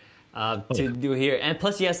easier to do here. And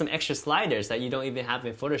plus you have some extra sliders that you don't even have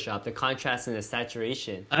in Photoshop, the contrast and the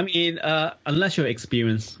saturation. I mean, unless you're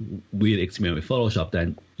experienced with Photoshop,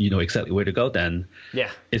 then you know exactly where to go, then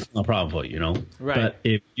it's no problem for you, Right. But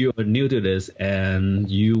if you're new to this and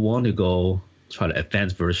you want to go try the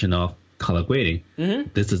advanced version of color grading,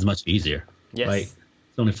 this is much easier. Yes. Right?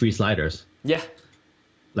 It's only 3 sliders. Yeah.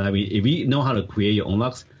 I mean, if you know how to create your own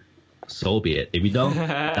lux, so be it. If you don't,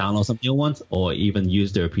 download some new ones or even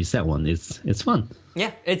use their preset one. It's fun.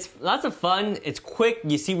 Yeah, it's lots of fun. It's quick.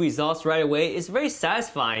 You see results right away. It's very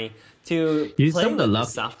satisfying to play with the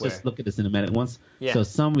software. Just look at the cinematic ones. So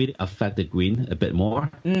some really affect the green a bit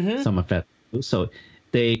more. Some affect blue. So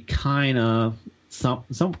they kind of some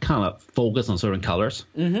kind of focus on certain colors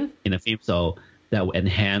in a theme. So that will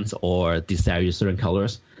enhance or desaturate certain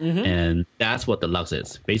colors. And that's what the lux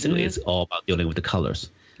is. Basically, it's all about dealing with the colors.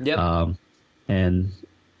 And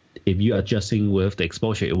if you're adjusting with the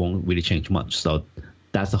exposure, it won't really change much. So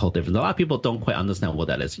that's the whole difference. A lot of people don't quite understand what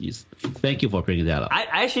that is. Thank you for bringing that up.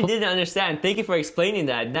 I actually didn't understand. Thank you for explaining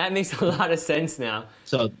that. That makes a lot of sense now.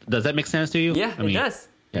 So does that make sense to you? Yeah, it does.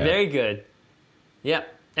 Very good.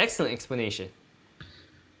 Yep. Excellent explanation.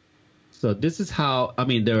 So this is how, I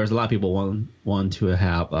mean, there's a lot of people want to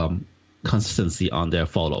have consistency on their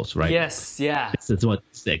photos, right? Yes, yeah. This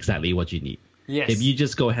is exactly what you need. Yes. If you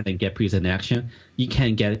just go ahead and get preset in action, you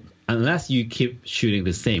can't get it unless you keep shooting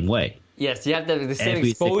the same way. Yes, you have the same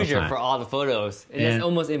exposure for all the photos. And that's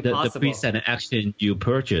almost impossible. The preset in action you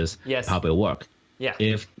purchase probably work. Yeah.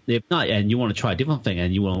 If not, and you want to try a different thing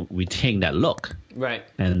and you want to retain that look. Right.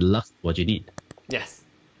 And look's what you need. Yes.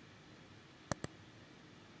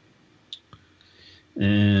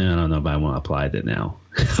 And I don't know if I want to apply that now.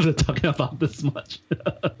 After talking about this much.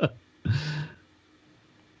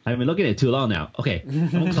 I've been looking at it too long now. Okay, I'm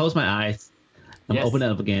going to close my eyes. I'm going to open it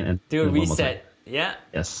up again and do a reset. Yeah.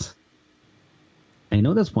 Yes. I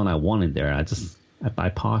know there's one I want in there. I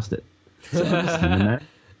bypassed it. So I'm just doing that.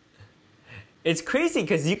 It's crazy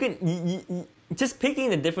because you can just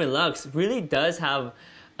picking the different looks really does have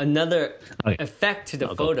another effect to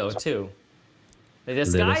the photo too. Like the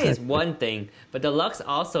sky is one thing, but the lux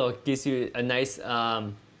also gives you a nice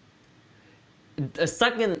a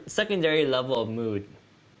secondary level of mood.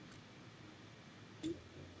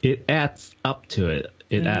 It adds up to it.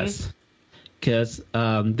 It adds, because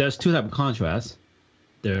there's two types of contrast.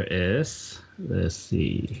 There is, let's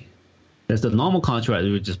see, there's the normal contrast,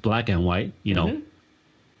 which is black and white. You know,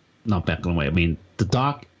 not black and white. I mean the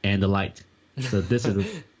dark and the light. So this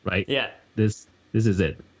is right. Yeah. This is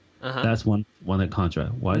it. That's one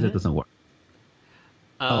contrast. Why is it doesn't work?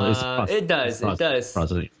 It does.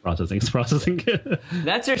 It's processing.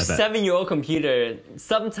 That's your 7-year-old computer.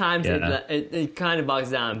 Sometimes it kind of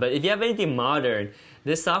bogs down. But if you have anything modern,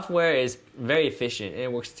 this software is very efficient and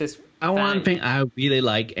it works just fine. One thing I really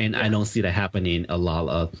like, and I don't see that happening a lot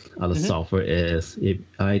of other software, is if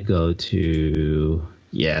I go to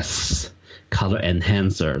color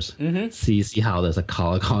enhancers. See how there's a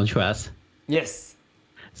color contrast. Yes.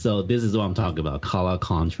 So this is what I'm talking about, color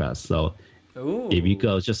contrast. So if you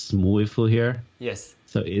go just smooth through here. Yes.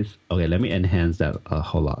 So it's, okay, let me enhance that a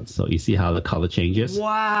whole lot. So you see how the color changes?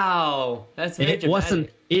 Wow. That's very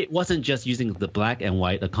dramatic. It wasn't just using the black and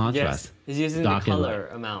white, the contrast. Yes. It's using the color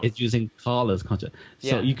amount. It's using colors contrast.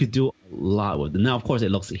 So you could do a lot with it. Now, of course,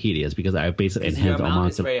 it looks hideous because I basically enhanced the amount.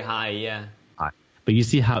 It's very high, yeah. But you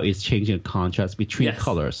see how it's changing the contrast between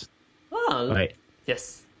colors. Oh, right.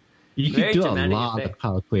 Yes. You could do a lot of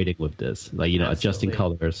color grading with this, like, adjusting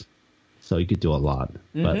colors. So you could do a lot.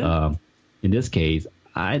 But in this case,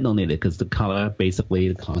 I don't need it because the color, basically,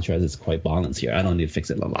 the contrast is quite balanced here. I don't need to fix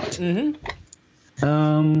it a lot.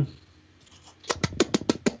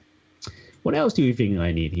 What else do you think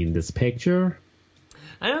I need in this picture?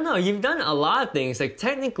 I don't know. You've done a lot of things. Like,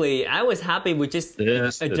 technically, I was happy with just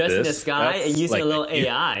adjusting the sky and using a little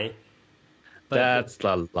AI. But that's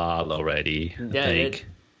a lot already, I think.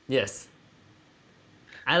 Yes.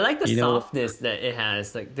 I like the softness that it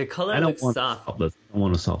has. Like, the color looks soft. I don't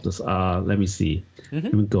want to solve this. Let me see.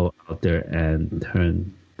 Let me go out there and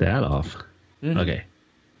turn that off. Okay.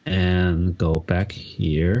 And go back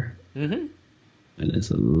here. And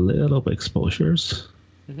it's a little bit exposures.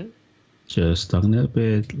 Just talking a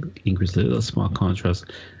bit, increase a little small contrast.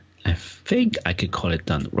 I think I could call it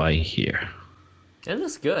done right here. It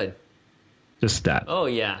looks good. Just that. Oh,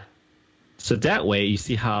 yeah. So that way, you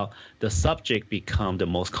see how the subject become the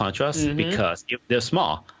most contrast because if they're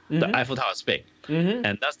small, the Eiffel Tower is big.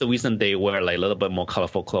 And that's the reason they wear like a little bit more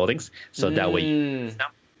colorful clothing. So that way,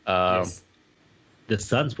 the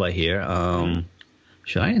sun's right here.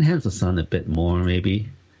 Should I enhance the sun a bit more, maybe?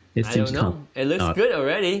 I don't know. It looks good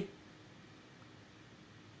already.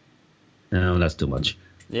 No, that's too much.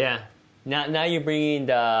 Yeah. Now you're bringing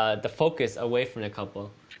the focus away from the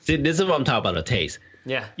couple. See, this is what I'm talking about, the taste.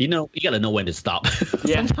 Yeah. You gotta know when to stop.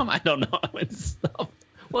 Sometimes I don't know when to stop.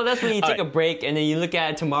 Well, that's when you take a break and then you look at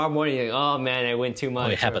it tomorrow morning, you're like, oh man, I went too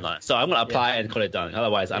much. It happened on it. So I'm gonna apply and call it done.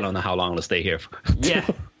 Otherwise, I don't know how long I'm gonna stay here for.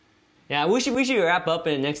 Yeah, we should wrap up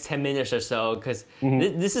in the next 10 minutes or so because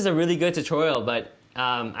this is a really good tutorial, but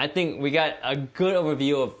I think we got a good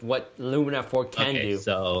overview of what Luminar 4 can do.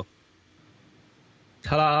 So,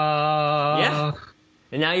 ta-da! Yeah.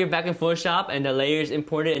 And now you're back in Photoshop and the layers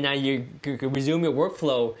imported, and now you can resume your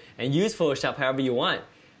workflow and use Photoshop however you want.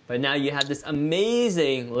 But now you have this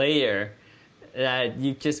amazing layer that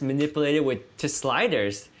you just manipulated with just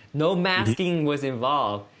sliders. No masking was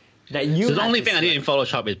involved. So the only thing I did in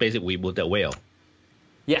Photoshop is basically remove the whale.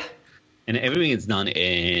 Yeah. And everything is done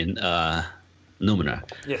in Luminar.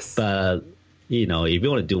 Yes. But, if you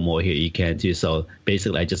want to do more here, you can do so.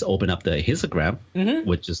 Basically, I just open up the histogram,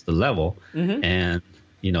 which is the level, and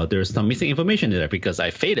there's some missing information there because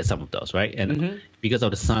I faded some of those, right? And because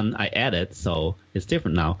of the sun, I added, so it's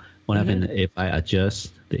different now. What happens if I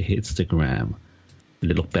adjust the histogram? a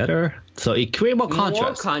little better. So it creates more contrast.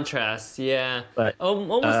 More contrast, yeah. But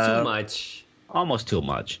almost too much. Almost too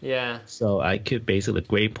much. Yeah. So I could basically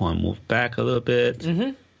gray point move back a little bit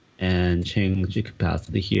and change the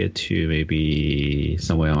capacity here to maybe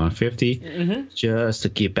somewhere around 50, just to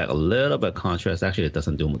keep back a little bit of contrast. Actually, it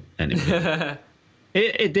doesn't do anything.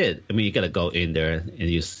 It did. I mean, you gotta go in there and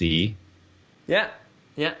you see. Yeah.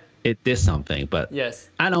 Yeah. It did something, but yes,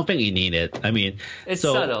 I don't think you need it. I mean, it's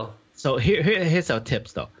subtle. So here's our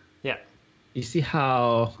tips, though. Yeah. You see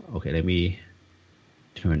how? Okay, let me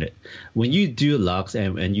turn it. When you do lux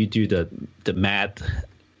and you do the matte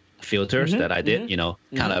filters that I did,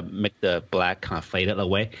 kind of make the black kind of faded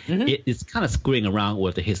away. It's kind of screwing around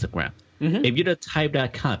with the histogram. If you don't type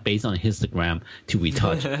that kind of based on histogram to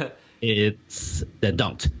retouch, then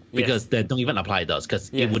don't, because then don't even apply those,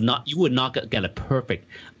 because you would not get a perfect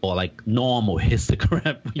or like normal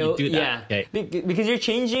histogram when you do that. Yeah, okay? Because you're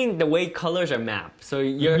changing the way colors are mapped, so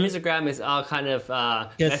your histogram is all kind of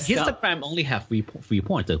because histogram only have three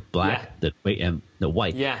points: the black, the gray, and the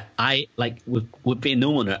white. Yeah, I like with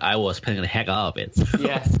Luminar, I was playing the heck out of it.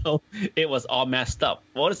 So it was all messed up.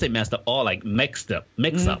 I want to say messed up, all like mixed up.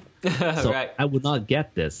 So right. I would not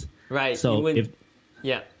get this. Right. So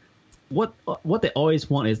what they always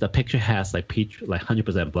want is the picture has like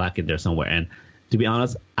 100% black in there somewhere, and to be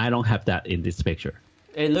honest, I don't have that in this picture.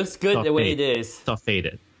 It looks good the way it is. It's all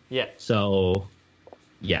faded. Yeah. So,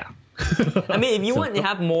 yeah. I mean, if you want to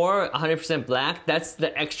have more 100% black, that's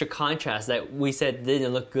the extra contrast that we said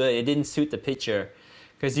didn't look good. It didn't suit the picture,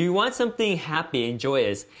 because you want something happy and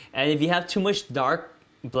joyous, and if you have too much dark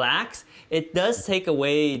blacks, it does take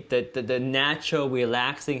away the natural,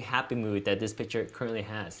 relaxing, happy mood that this picture currently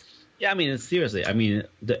has. Yeah, I mean, seriously. I mean,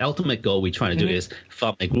 the ultimate goal we're trying to do is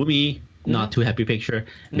from a gloomy, not too happy picture,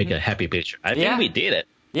 make a happy picture. I think we did it.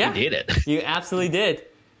 Yeah, we did it. You absolutely did.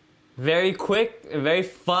 Very quick, very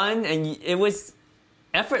fun, and it was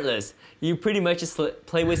effortless. You pretty much just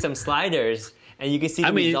play with some sliders, and you can see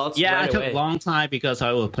the results right away. Yeah, it took a long time because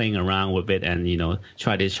I was playing around with it and,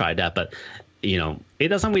 try this, try that. But, it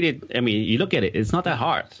doesn't really, I mean, you look at it, it's not that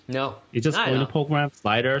hard. No. You just go in the program,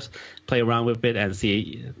 sliders, play around with it and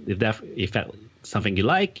see if that's something you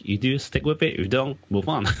like, you do, stick with it. If you don't, move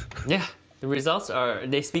on. Yeah, the results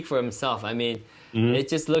they speak for themselves. I mean, it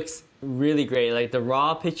just looks really great. Like the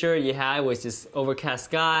raw picture you had was just overcast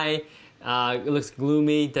sky. It looks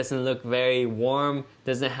gloomy, doesn't look very warm,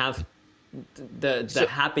 doesn't have the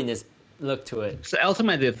happiness look to it. So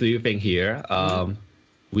ultimately, the three thing here,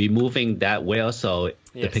 removing that whale so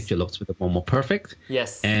the picture looks a bit more perfect.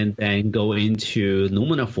 Yes. And then go into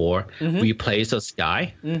Luminar 4, replace the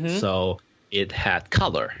sky so it had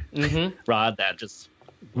color rather than just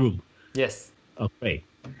gloom. Yes. Okay.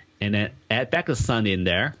 And then add back the sun in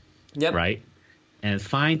there. Yep. Right. And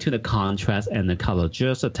fine tune the contrast and the color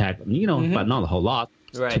just a tad, but not a whole lot.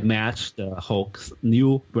 Right. To match the whole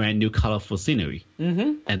brand new colorful scenery.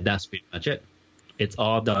 And that's pretty much it. It's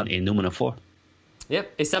all done in Luminar 4.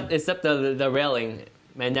 Yep, except the railing,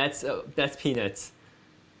 man. That's peanuts.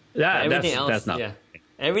 Everything else, that's not. Yeah,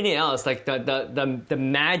 everything else, like the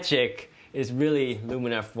magic is really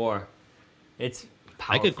Luminar 4. It's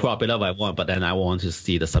powerful. I could crop it up if I want, but then I want to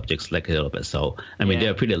see the subjects like a little bit. So I mean,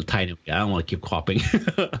 they're pretty tiny. I don't want to keep cropping.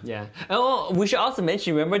 Yeah. Oh, we should also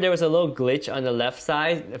mention. Remember, there was a little glitch on the left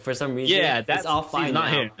side for some reason. Yeah, that's all fine now.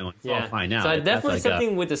 Not here. No, it's all fine now. So definitely like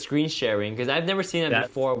something with the screen sharing, because I've never seen it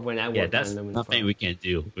before when I worked on Luminar 4. Yeah, that's nothing we can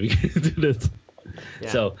do. We can do this. Yeah.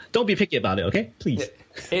 So don't be picky about it, okay? Please.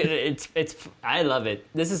 It's I love it.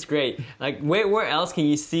 This is great. Like where else can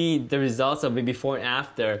you see the results of it before and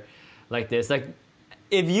after like this? Like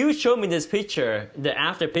if you showed me this picture, the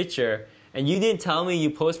after picture, and you didn't tell me you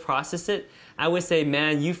post-processed it, I would say,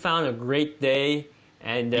 man, you found a great day.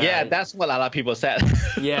 And yeah, that's what a lot of people said.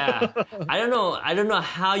 Yeah, I don't know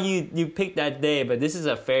how you picked that day, but this is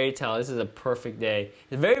a fairy tale. This is a perfect day.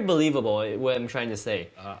 It's very believable. What I'm trying to say.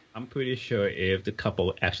 I'm pretty sure if the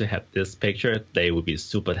couple actually had this picture, they would be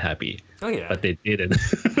super happy. Oh yeah, but they didn't.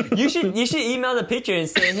 You should email the picture and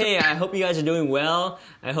say, hey, I hope you guys are doing well.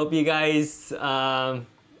 I hope you guys they have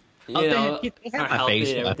my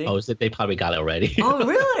face. I posted. They probably got it already. Oh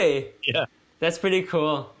really? Yeah. That's pretty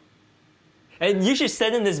cool. And you should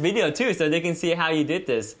send them this video too, so they can see how you did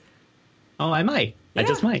this. Oh, I might. Yeah. I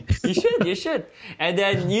just might. You should. And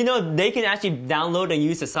then, they can actually download and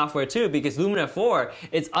use the software too, because Luminar 4,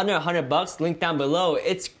 it's under $100, link down below.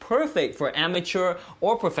 It's perfect for amateur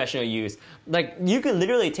or professional use. Like, you can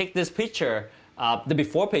literally take this picture, the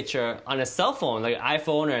before picture, on a cell phone, like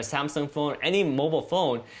iPhone or a Samsung phone, any mobile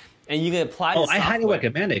phone, and you can apply the software. I highly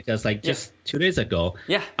recommend it, because just 2 days ago,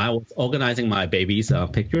 I was organizing my baby's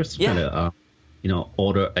pictures. Yeah.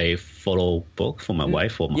 order a photo book for my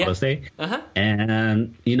wife for Mother's Day.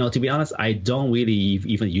 And, to be honest, I don't really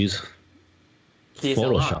even use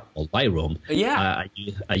Photoshop or Lightroom.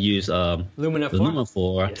 I use Luminar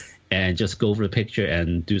 4 and just go over the picture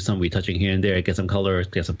and do some retouching here and there, get some color,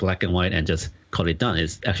 get some black and white, and just call it done.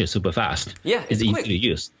 It's actually super fast. Yeah, it's easy to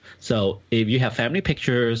use. So if you have family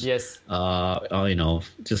pictures, or,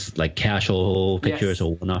 just like casual pictures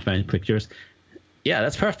or one-off family pictures,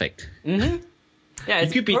 that's perfect. Yeah,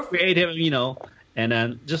 you could be creative, and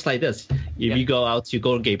then just like this, if you go out to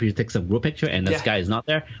Golden Gate, you take some group picture and the sky is not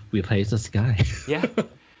there, replace the sky.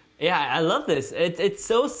 Yeah, I love this. It's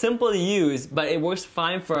so simple to use, but it works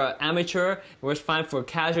fine for amateur, it works fine for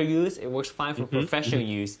casual use, it works fine for professional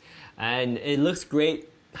use. And it looks great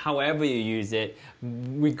however you use it,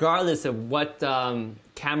 regardless of what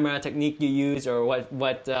camera technique you use or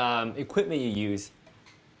what equipment you use.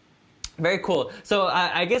 Very cool. So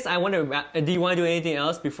I guess I want to do you want to do anything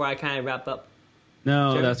else before I kind of wrap up?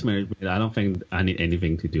 No, that's me. I don't think I need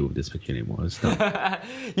anything to do with this picture anymore.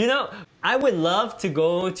 I would love to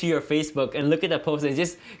go to your Facebook and look at the post and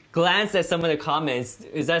just glance at some of the comments.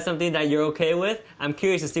 Is that something that you're okay with? I'm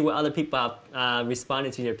curious to see what other people have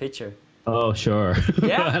responded to your picture. Oh, sure.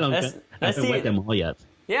 Yeah, I haven't read them all yet.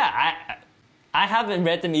 Yeah, I haven't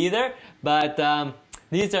read them either, but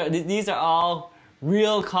these are all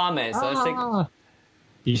real comments. So it's like,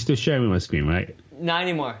 you're still sharing my screen, right? Not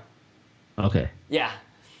anymore. Okay. Yeah.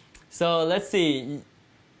 So let's see.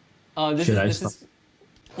 Oh, this is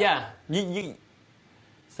yeah.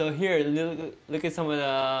 So here, look at some of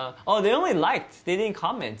the. Oh, they only liked. They didn't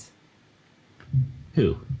comment.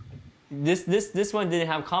 Who? This one didn't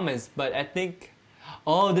have comments, but I think.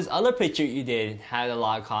 Oh, this other picture you did had a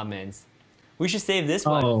lot of comments. We should save this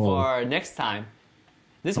one for next time.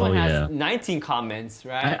 This one has 19 comments,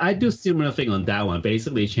 right? I do similar thing on that one.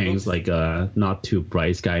 Basically, change like a not too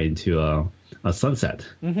bright sky into a sunset.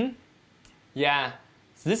 Yeah.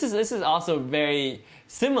 So this is also very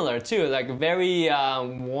similar too, like very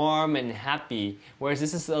warm and happy. Whereas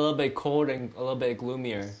this is a little bit cold and a little bit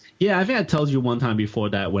gloomier. Yeah, I think I told you one time before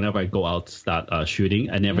that whenever I go out to start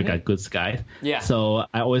shooting, I never got good skies. Yeah. So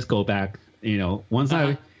I always go back. Once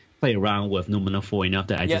I play around with Luminar 4 enough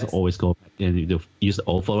that I just always go back and use the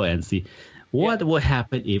old photo and see what would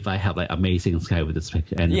happen if I have like amazing sky with this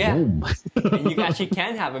picture, and boom. And you actually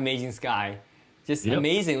can have amazing sky. Just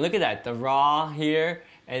amazing. Look at that. The raw here,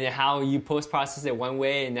 and how you post-process it one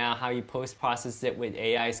way, and now how you post-process it with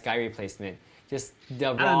AI sky replacement. Just the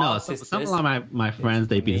raw. I don't know. Some of my friends,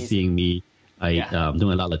 they've been seeing me doing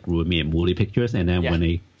a lot of gloomy and moody pictures, and then when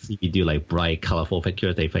they see me do like bright, colorful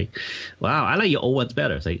pictures, they think, "Wow, I like your old ones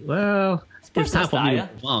better." It's like, well, it's time for me to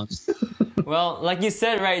move on. Well, like you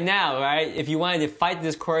said right now, right? If you wanted to fight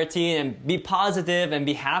this quarantine and be positive and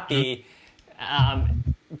be happy,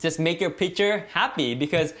 just make your picture happy,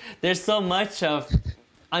 because there's so much of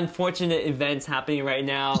unfortunate events happening right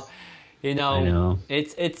now. I know.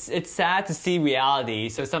 It's sad to see reality.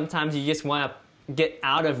 So sometimes you just want to get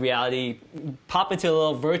out of reality, pop into a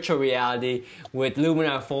little virtual reality with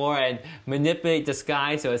Luminar 4 and manipulate the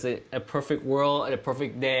sky so it's a perfect world and a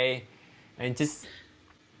perfect day, and just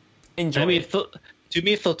enjoy. I mean, to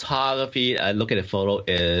me, photography, I look at a photo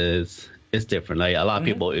is different. Like a lot of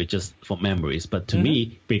people, it's just for memories. But to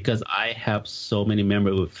me, because I have so many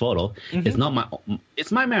memories with photo,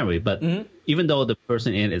 it's my memory. But even though the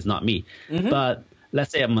person in it is not me, but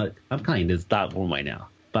let's say I'm kind of in this dark room right now,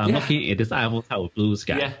 but I'm looking at this Eiffel Tower blue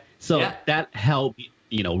sky. So that helped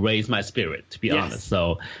raise my spirit, to be honest.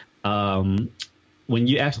 So when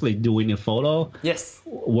you actually doing a photo,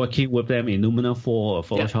 working with them in Luminar 4 or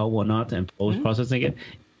Photoshop or whatnot and post-processing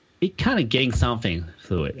it kind of gains something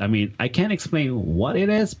through it. I mean, I can't explain what it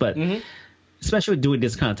is, but especially during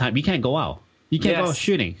this kind of time, you can't go out. You can't go out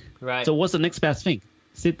shooting. Right. So what's the next best thing?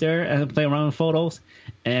 Sit there and play around with photos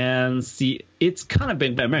and see. It's kind of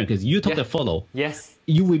been better because you took the photo. Yes.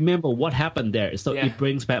 You remember what happened there, so it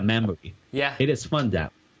brings back memory. Yeah. It is fun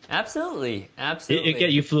that. Absolutely. It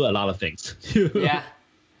get you through a lot of things. Yeah.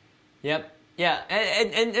 Yep. Yeah.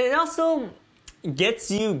 And it also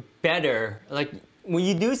gets you better. Like, when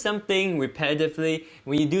you do something repetitively,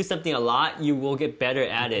 when you do something a lot, you will get better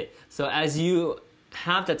at it. So as you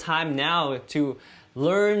have the time now to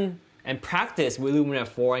learn and practice with Luminar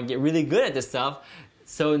 4 and get really good at this stuff,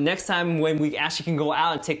 so next time when we actually can go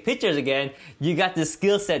out and take pictures again, you got the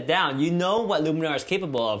skill set down. You know what Luminar is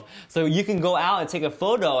capable of. So you can go out and take a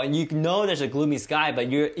photo and you know there's a gloomy sky, but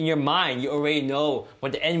in your mind, you already know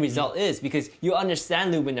what the end result is because you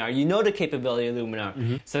understand Luminar. You know the capability of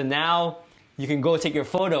Luminar. So now you can go take your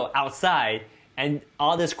photo outside and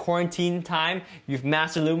all this quarantine time, you've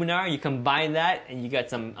mastered Luminar, you combine that, and you got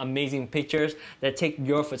some amazing pictures that take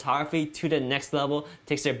your photography to the next level,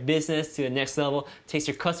 takes your business to the next level, takes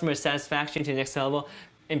your customer satisfaction to the next level,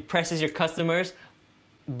 impresses your customers,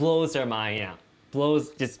 blows their mind out. Blows,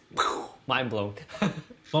 just mind blown.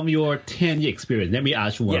 From your 10-year experience, let me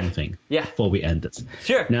ask you one thing before we end this.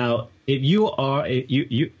 Sure. Now, if you are,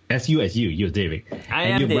 you're David,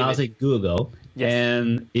 and you're browsing Google,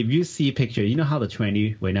 and if you see a picture, you know how the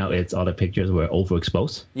trendy right now is all the pictures were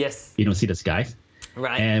overexposed? Yes. You don't see the skies?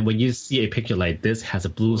 Right. And when you see a picture like this, has a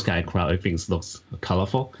blue sky crowd, everything looks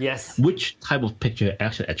colorful. Yes. Which type of picture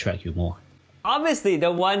actually attract you more? Obviously,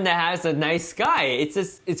 the one that has a nice sky.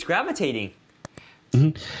 It's gravitating.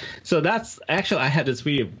 Mm-hmm. So that's actually, I had this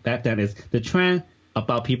video back then, is the trend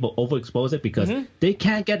about people overexpose it because they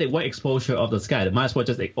can't get the white exposure of the sky. They might as well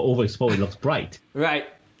just overexpose it, looks bright. Right.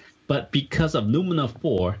 But because of Luminar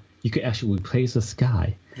 4, you could actually replace the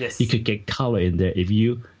sky. Yes. You could get color in there. If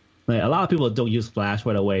you, like, a lot of people don't use flash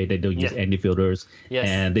right away. They don't use any filters. Yes.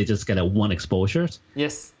 And they just get a one exposure.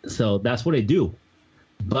 Yes. So that's what they do.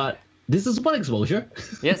 But this is one exposure.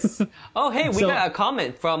 Yes. Oh, hey, we got a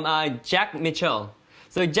comment from Jack Mitchell.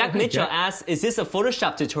 So Jack Mitchell asks, is this a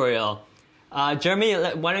Photoshop tutorial? Jeremy,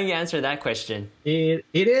 why don't you answer that question? It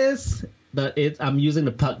is, but I'm using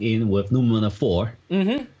the plugin with Luminar 4.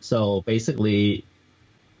 Mm-hmm. So basically,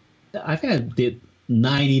 I think I did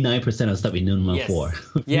 99% of stuff in Luminar 4.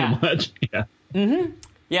 Yeah. Much. Yeah. Mm-hmm.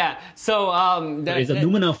 Yeah. So it's a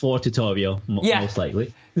Luminar 4 tutorial, most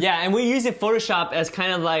likely. Yeah, and we use Photoshop as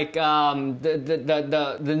kind of like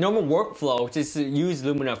the normal workflow just to use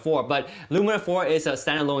Luminar 4, but Luminar 4 is a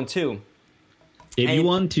standalone too. If you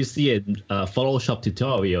want to see a Photoshop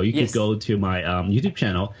tutorial, you could go to my YouTube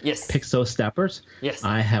channel, Pixel Steppers. Yes.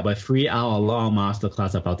 I have a 3-hour-long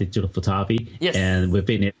masterclass about digital photography, and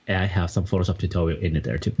within it, I have some Photoshop tutorial in it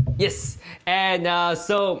there too. Yes, and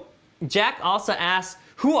so Jack also asked,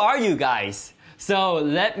 who are you guys? So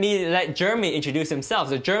let Jeremy introduce himself.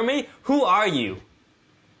 So Jeremy, who are you?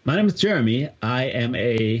 My name is Jeremy. I am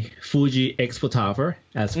a Fuji ex-photographer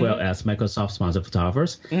as well as Microsoft sponsored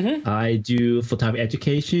photographers. I do photography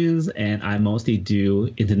educations, and I mostly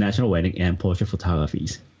do international wedding and portrait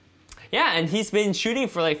photographies. Yeah, and he's been shooting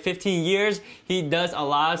for like 15 years. He does a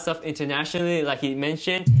lot of stuff internationally, like he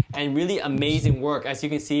mentioned, and really amazing work, as you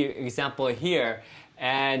can see example here.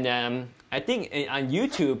 And I think on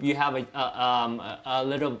YouTube, you have a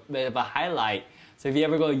little bit of a highlight. So if you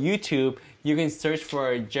ever go to YouTube, you can search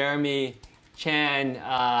for Jeremy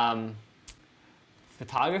Chan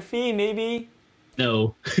photography, maybe?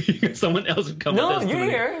 No, someone else would come No, with this. you're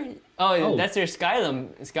here. Oh, that's your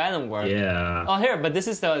Skylum work. Yeah. Oh, here, but this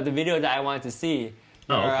is the video that I wanted to see.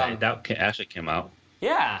 Oh, okay. That actually came out.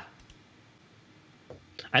 Yeah.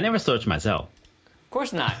 I never searched myself. Of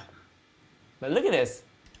course not. But look at this.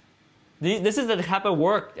 This is the type of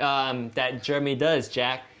work that Jeremy does,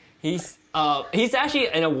 Jack. He's actually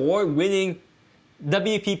an award-winning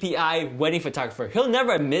WPPI wedding photographer. He'll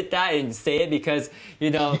never admit that and say it because,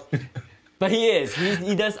 but he is.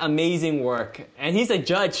 He does amazing work. And he's a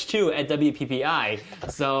judge, too, at WPPI.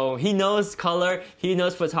 So he knows color, he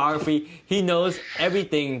knows photography, he knows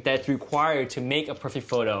everything that's required to make a perfect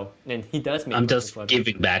photo. And he does make a perfect photo. I'm just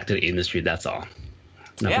giving back to the industry, that's all.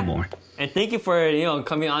 Nothing more. And thank you for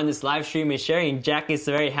coming on this live stream and sharing. Jack is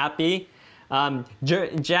very happy.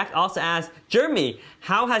 Jack also asked, Jeremy,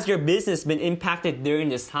 how has your business been impacted during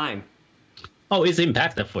this time? Oh, it's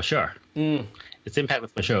impacted for sure. It's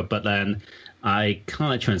impacted for sure. But then I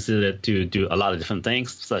kind of transited to do a lot of different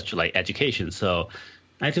things, such like education. So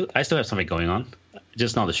I still have something going on,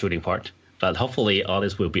 just not the shooting part. But hopefully all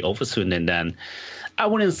this will be over soon. And then I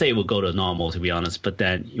wouldn't say it will go to normal, to be honest, but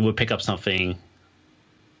then you will pick up something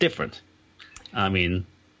different. I mean,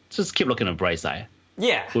 just keep looking at the bright side.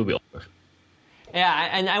 Yeah. We'll be over. Yeah,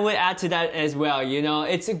 and I would add to that as well.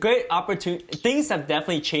 It's a great opportunity. Things have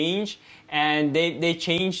definitely changed, and they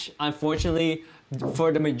changed, unfortunately,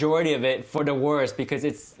 for the majority of it, for the worse, because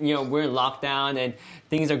it's, we're in lockdown and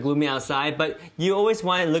things are gloomy outside, but you always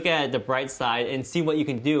want to look at the bright side and see what you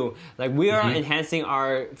can do. Like, we are enhancing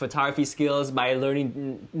our photography skills by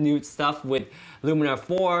learning new stuff with Luminar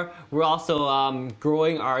 4. We're also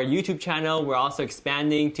growing our YouTube channel. We're also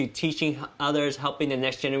expanding to teaching others, helping the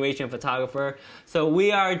next generation photographer. So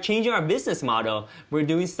we are changing our business model. We're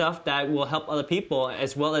doing stuff that will help other people,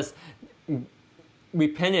 as well as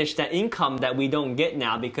replenish that income that we don't get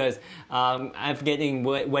now, because I'm getting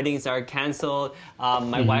weddings are canceled.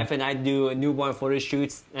 My wife and I do newborn photo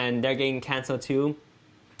shoots, and they're getting canceled too.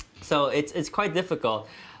 So it's quite difficult.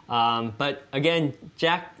 But again,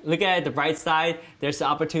 Jack, look at it the bright side. There's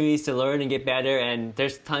opportunities to learn and get better, and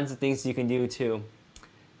there's tons of things you can do too.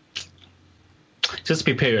 Just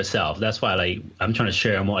prepare yourself. That's why I'm trying to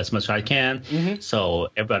share more as much as I can, so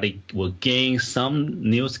everybody will gain some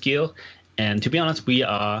new skill. And to be honest, we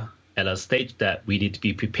are at a stage that we need to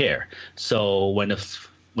be prepared. So when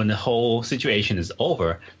the whole situation is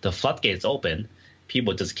over, the floodgates open,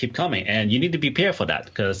 people just keep coming, and you need to be prepared for that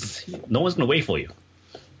because no one's going to wait for you.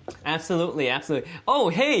 Absolutely, absolutely. Oh,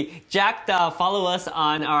 hey, Jack, follow us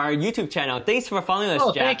on our YouTube channel. Thanks for following us,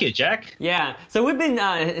 Jack. Thank you, Jack. Yeah, so we've been,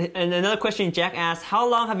 and another question Jack asked, how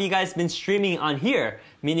long have you guys been streaming on here,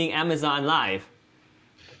 meaning Amazon Live?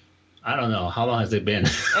 I don't know. How long has it been?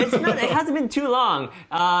 It hasn't been too long.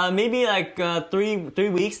 Maybe like three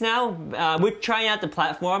weeks now. We're trying out the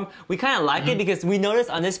platform. We kind of like it because we noticed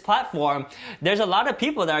on this platform, there's a lot of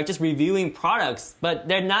people that are just reviewing products, but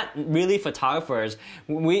they're not really photographers.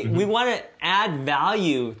 We want to add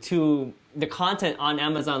value to the content on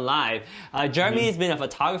Amazon Live. Jeremy has been a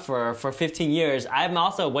photographer for 15 years. I'm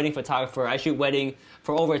also a wedding photographer. I shoot wedding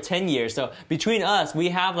for over 10 years. So between us, we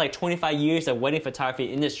have like 25 years of wedding photography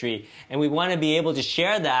industry, and we want to be able to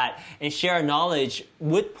share that and share our knowledge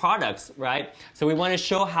with products, right? So we want to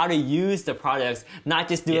show how to use the products, not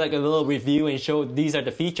just do like a little review and show these are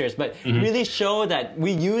the features, but really show that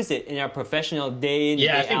we use it in our professional day in, day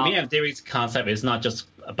out. I think me and David's concept is not just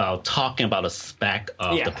about talking about the spec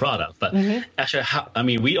of the product, but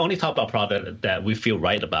actually, we only talk about product that we feel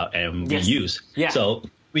right about and we use. So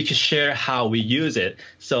we can share how we use it.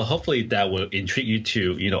 So hopefully that will intrigue you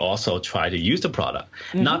to, also try to use the product.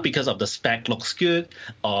 Not because of the spec looks good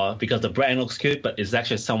or because the brand looks good, but it's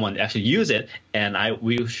actually someone actually use it, and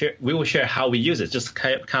we will share how we use it, just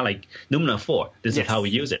kind of like Luminar 4. This is how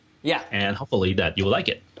we use it. Yeah. And hopefully that you will like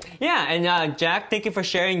it. Yeah, and Jack, thank you for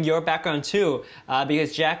sharing your background too,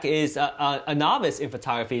 because Jack is a novice in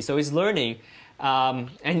photography, so he's learning.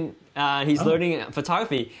 And he's learning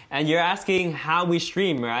photography, and you're asking how we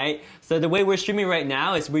stream, right? So the way we're streaming right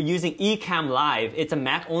now is we're using Ecamm Live. It's a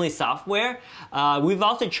Mac-only software. We've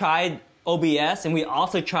also tried OBS, and we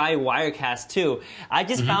also tried Wirecast too. I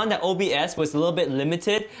just found that OBS was a little bit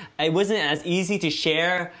limited. It wasn't as easy to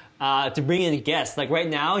share, to bring in guests. Like right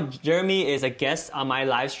now, Jeremy is a guest on my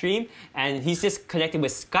live stream, and he's just connected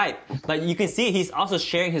with Skype. But you can see he's also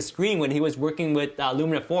sharing his screen when he was working with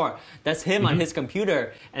Luminar 4. That's him on his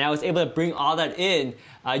computer, and I was able to bring all that in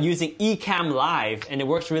using Ecamm Live, and it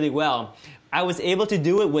works really well. I was able to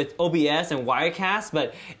do it with OBS and Wirecast,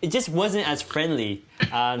 but it just wasn't as friendly.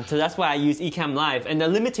 So that's why I use Ecamm Live. And the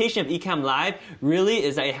limitation of Ecamm Live really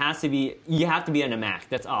is that you have to be on a Mac,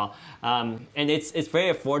 that's all. And it's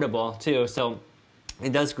very affordable too, so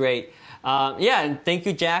it does great. And thank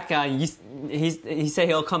you, Jack. He said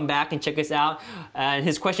he'll come back and check us out. And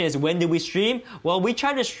his question is, when do we stream? Well, we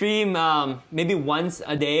try to stream maybe once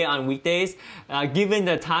a day on weekdays. Given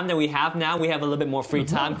the time that we have now, we have a little bit more free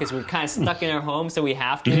time because we're kind of stuck in our home, so we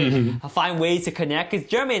have to find ways to connect. Because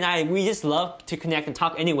Jeremy and I, we just love to connect and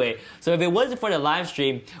talk anyway. So if it wasn't for the live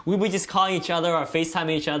stream, we would just calling each other or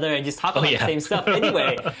FaceTiming each other and just talk about the same stuff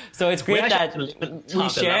anyway. So it's great that we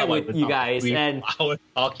share it with you guys. And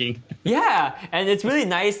talking. Yeah, and it's really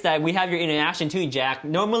nice that we have your interaction too, Jack.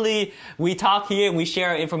 Normally, we talk here and we share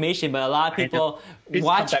our information, but a lot of people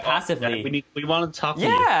watch passively. We want to talk to you.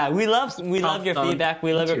 Yeah, we love your feedback.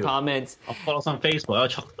 We love your comments. I'll follow us on Facebook.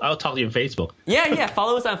 I'll talk to you on Facebook. Yeah,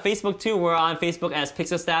 follow us on Facebook too. We're on Facebook as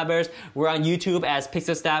Pixel Stabbers. We're on YouTube as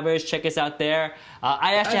Pixel Stabbers. Check us out there.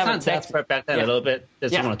 I actually have a text. Desperate back then a little bit.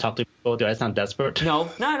 Just want to talk to people. Do I sound desperate? No,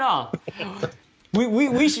 not at all.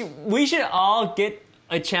 we should all get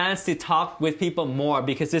a chance to talk with people more,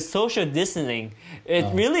 because this social distancing, it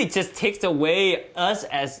really just takes away us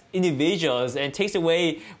as individuals and takes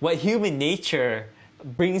away what human nature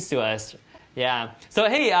brings to us. Yeah. So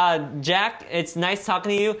hey, Jack, it's nice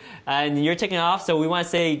talking to you, and you're taking off, so we want to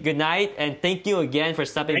say good night and thank you again for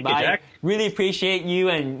stopping by. Thank you, Jack. Really appreciate you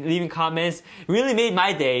and leaving comments. Really made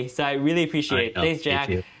my day, so I really appreciate it. Thanks, Jack.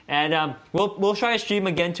 Thank you. And we'll try to stream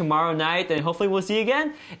again tomorrow night, and hopefully we'll see you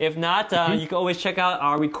again. If not, you can always check out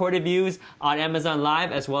our recorded views on Amazon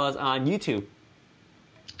Live as well as on YouTube.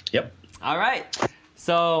 Yep. All right.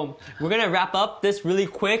 So we're going to wrap up this really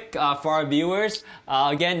quick for our viewers.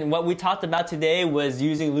 Again, what we talked about today was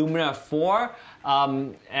using Luminar 4.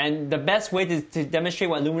 And the best way to demonstrate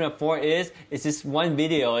what Luminar 4 is this one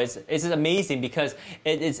video. It's just amazing because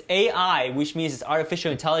it is AI, which means it's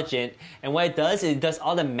artificial intelligence. And what it does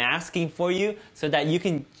all the masking for you so that you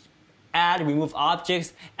can add and remove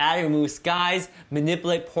objects, add and remove skies,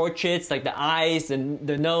 manipulate portraits like the eyes, the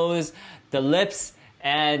nose, the lips,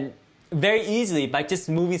 and very easily by just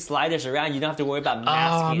moving sliders around. You don't have to worry about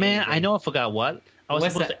masking. Oh man, anything. I know I forgot what. I was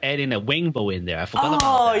What's supposed that? to add in a rainbow in there. I forgot about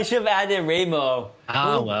Oh, that. you should have added rainbow.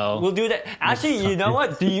 We'll do that. Actually, you know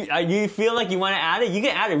what? Do you feel like you want to add it? You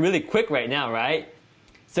can add it really quick right now, right?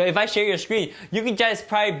 So if I share your screen, you can just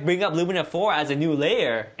probably bring up Luminar 4 as a new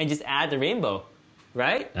layer and just add the rainbow,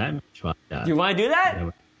 right? I'm trying that. Do you want to do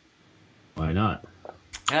that? Why not?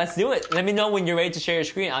 Let's do it. Let me know when you're ready to share your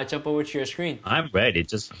screen. I'll jump over to your screen. I'm ready.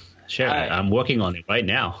 Just share it. Right. I'm working on it right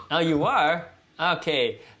now. Oh, you are?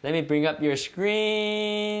 Okay. Let me bring up your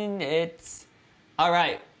screen. It's... All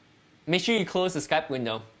right. Make sure you close the Skype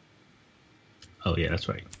window. Oh, yeah, that's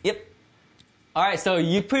right. Yep. All right. So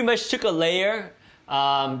you pretty much took a layer,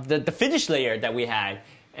 the finished layer that we had,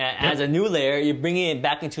 as a new layer. You're bringing it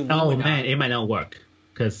back into Luminar. Oh, man, it might not work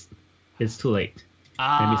because it's too late.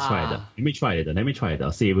 Let me try it. Let me try it.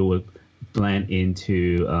 I'll see if it will blend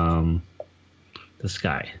into the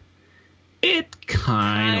sky. It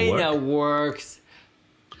kind of works.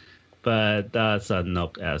 But that's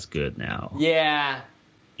not as good now. Yeah.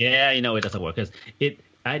 Yeah, it doesn't work because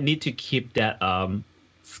I need to keep that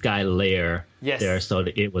sky layer there so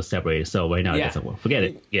that it was separated. So right now it doesn't work. Forget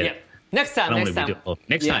it. Next time.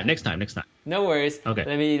 Next time. No worries. Okay.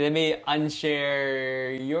 Let me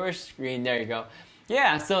unshare your screen. There you go.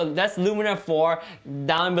 Yeah, so that's Luminar 4.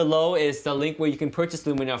 Down below is the link where you can purchase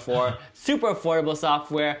Luminar 4. Super affordable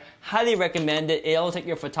software. Highly recommend it. It'll take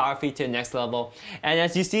your photography to the next level. And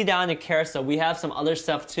as you see down in the carousel, we have some other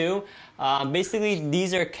stuff too. Basically,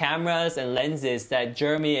 these are cameras and lenses that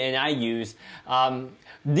Jeremy and I use.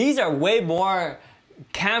 These are way more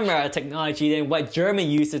camera technology than what Jeremy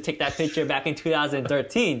used to take that picture back in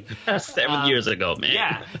 2013. That's 7 years ago, man.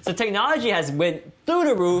 Yeah, so technology has went through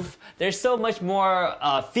the roof. There's so much more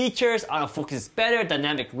features. Autofocus is better,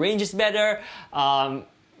 dynamic range is better.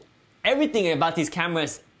 Everything about these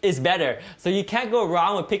cameras is better. So you can't go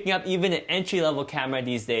wrong with picking up even an entry-level camera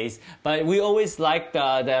these days. But we always like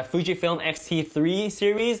the Fujifilm X-T3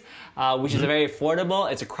 series, which is very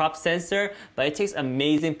affordable. It's a crop sensor, but it takes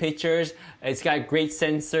amazing pictures. It's got great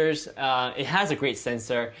sensors. It has a great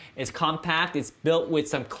sensor. It's compact. It's built with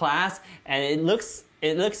some class, and it looks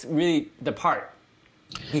really the part.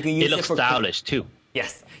 You can use it looks stylish too.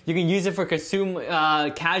 Yes, you can use it for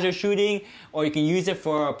casual shooting, or you can use it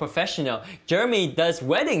for professional. Jeremy does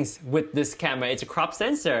weddings with this camera. It's a crop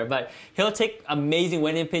sensor, but he'll take amazing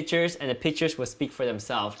wedding pictures, and the pictures will speak for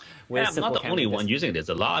themselves. I'm not the only one using this.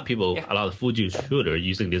 A lot of people, a lot of Fuji shooters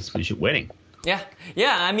using this to shoot wedding. Yeah.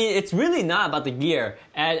 I mean, it's really not about the gear.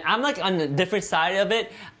 And I'm like on the different side of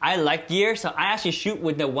it. I like gear, so I actually shoot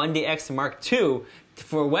with the 1DX Mark II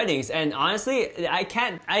for weddings. And honestly,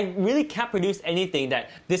 I really can't produce anything that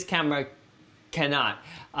this camera cannot.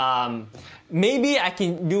 Maybe I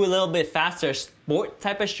can do a little bit faster sport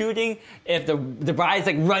type of shooting if the bride's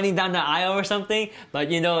like running down the aisle or something. But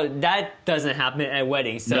that doesn't happen at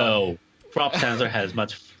weddings. So. No, crop sensor has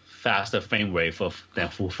much faster frame rate than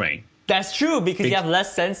full frame. That's true because you have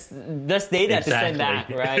less data to send back,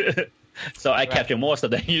 right? So I capture more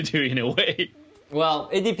stuff than you do in a way. Well,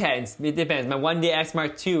 it depends. My 1DX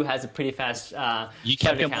Mark II has a pretty fast. You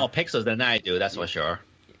capture more pixels than I do, that's for sure.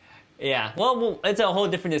 Yeah, well, it's a whole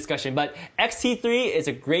different discussion. But X-T3 is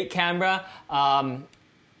a great camera.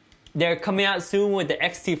 They're coming out soon with the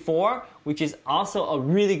X-T4, which is also a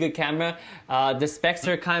really good camera. The specs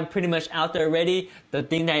are kind of pretty much out there already. The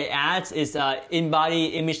thing that it adds is in-body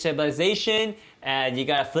image stabilization, and you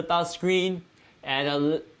got a flip-out screen,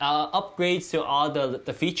 and upgrades to all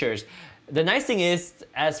the features. The nice thing is,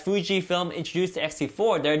 as Fujifilm introduced the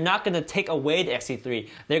X-T4, they're not going to take away the X-T3.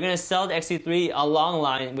 They're going to sell the X-T3 along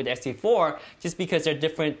line with the X-T4 just because they're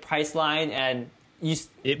different price line. And if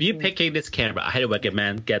you're picking this camera, I highly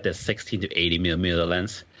recommend get the 16 to 80 millimeter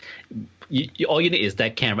lens. All you need is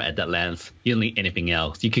that camera at that lens. You don't need anything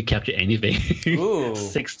else. You could capture anything. Ooh.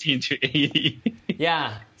 16 to 80.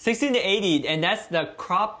 Yeah, 16 to 80, and that's the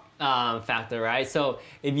crop factor, right? So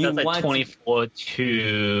if you that's want like 24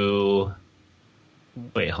 to...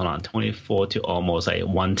 Wait, hold on. 24 to almost like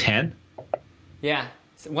 110? Yeah,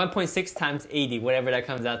 1.6 times 80, whatever that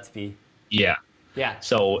comes out to be. Yeah. Yeah.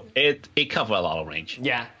 So it covers a lot of range.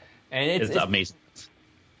 Yeah. And it's amazing.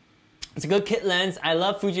 It's a good kit lens. I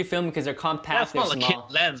love Fujifilm because they're compact. That's not a kit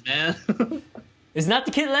lens, man. It's not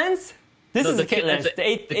the kit lens? This is the kit lens. The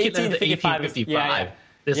 1855. Yeah.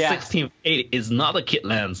 The 1680 is not a kit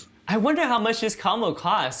lens. I wonder how much this combo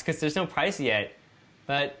costs because there's no price yet.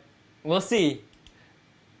 But we'll see.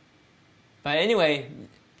 But anyway,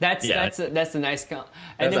 That's a nice count.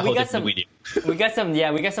 And then we got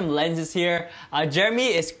some lenses here.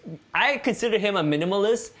 Jeremy I consider him a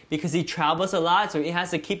minimalist because he travels a lot, so he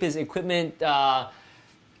has to keep his equipment backpack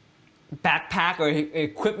or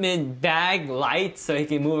equipment bag light so he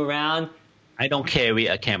can move around. I don't carry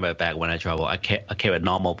a camera bag when I travel. I carry a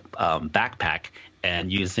normal backpack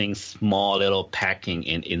and using small little packing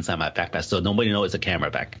inside my backpack, so nobody knows it's a camera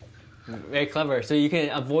bag. Very clever. So you can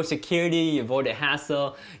avoid security, you avoid the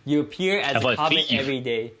hassle, you appear as a comic every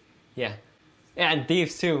day. Yeah, and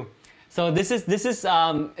thieves too. So this is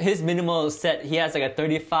his minimal set. He has like a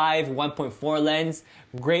 35 1.4 lens,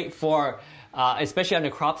 great for especially on the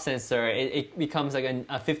crop sensor. It becomes like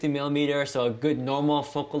a 50 millimeter, so a good normal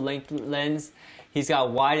focal length lens. He's got a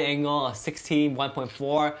wide angle, a 16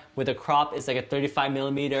 1.4. With a crop, it's like a 35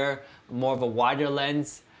 millimeter, more of a wider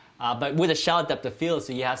lens. But with a shallow depth of field,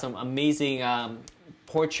 so you have some amazing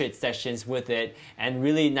portrait sessions with it, and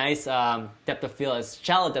really nice depth of field,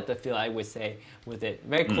 shallow depth of field, I would say, with it.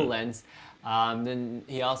 Very cool lens. Then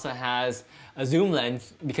he also has a zoom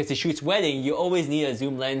lens because he shoots wedding. You always need a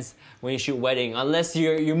zoom lens when you shoot wedding, unless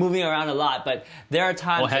you're moving around a lot. But there are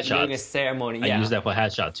times like during a ceremony. I use that for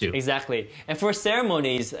headshot too. Exactly, and for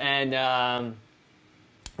ceremonies and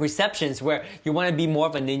receptions where you want to be more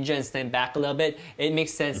of a ninja and stand back a little bit, it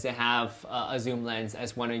makes sense to have a zoom lens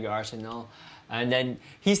as one of your arsenal. And then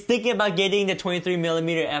he's thinking about getting the 23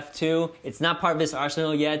 millimeter f2. It's not part of his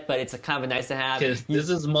arsenal yet, but it's a kind of a nice to have. This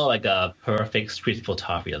is more like a perfect street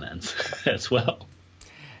photography lens as well.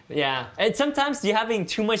 Yeah, and sometimes you having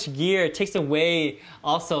too much gear takes away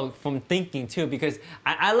also from thinking too, because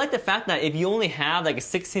I like the fact that if you only have like a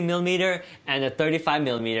 16 millimeter and a 35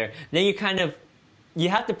 millimeter, then you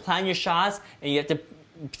have to plan your shots and you have to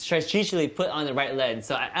strategically put on the right lens.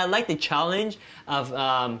 So I like the challenge of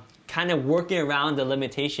kind of working around the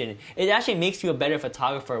limitation. It actually makes you a better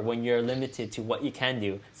photographer when you're limited to what you can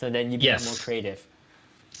do. So then you become more creative.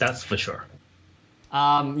 That's for sure.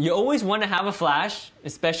 You always want to have a flash,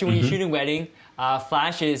 especially when you're shooting wedding.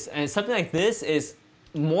 Flash and something like this is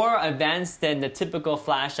more advanced than the typical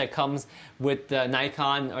flash that comes with the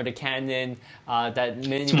Nikon or the Canon.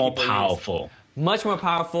 It's more powerful. Much more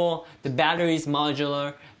powerful. The battery is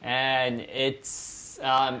modular, and it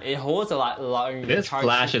holds a lot longer. This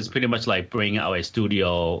flash is pretty much like bringing out a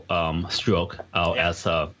studio stroke as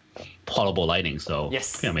a portable lighting. So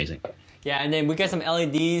pretty amazing. Yeah, and then we got some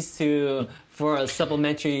LEDs for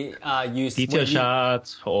supplementary use. Detail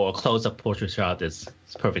shots or close-up portrait shot is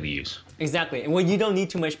perfectly used. Exactly, and when you don't need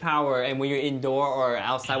too much power, and when you're indoor or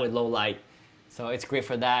outside with low light. So it's great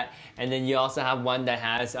for that. And then you also have one that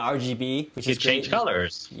has RGB, which is great. Change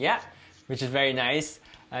colors. Yeah, which is very nice.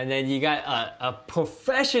 And then you got a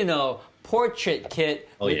professional portrait kit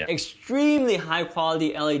with extremely high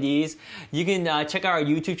quality LEDs. You can check out our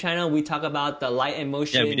YouTube channel. We talk about the light and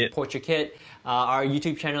motion portrait kit. Our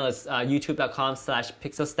YouTube channel is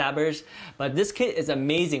youtube.com/pixelstabbers. But this kit is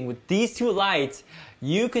amazing. With these two lights,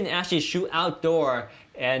 you can actually shoot outdoor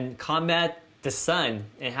and combat the sun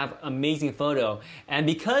and have amazing photo. And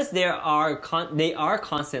because they are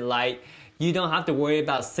constant light, you don't have to worry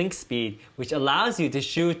about sync speed, which allows you to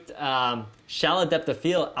shoot shallow depth of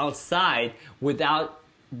field outside without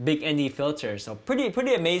big ND filters. So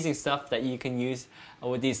pretty amazing stuff that you can use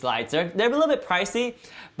with these lights. They're a little bit pricey,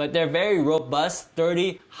 but they're very robust,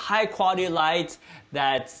 sturdy, high quality lights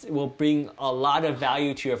that will bring a lot of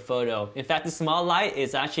value to your photo. In fact, the small light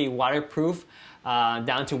is actually waterproof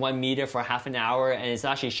down to 1 meter for half an hour, and it's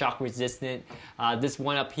actually shock resistant. This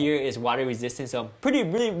one up here is water resistant, so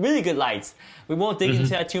really good lights. We won't dig into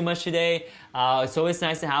that too much today. It's always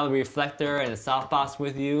nice to have a reflector and a softbox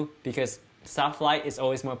with you because soft light is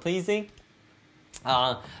always more pleasing.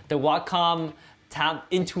 The Wacom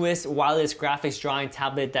Intuos wireless graphics drawing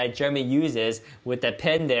tablet that Jeremy uses with that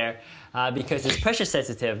pen there, because it's pressure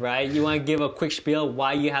sensitive, right? You want to give a quick spiel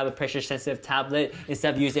why you have a pressure sensitive tablet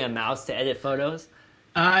instead of using a mouse to edit photos?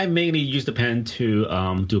 I mainly use the pen to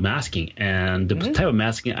do masking, and the type of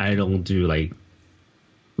masking I don't do like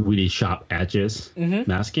really sharp edges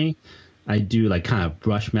masking. I do like kind of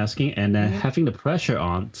brush masking, and then having the pressure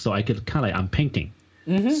on so I could kind of like I'm painting.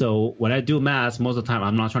 So when I do mask, most of the time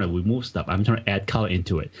I'm not trying to remove stuff. I'm trying to add color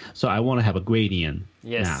into it. So I want to have a gradient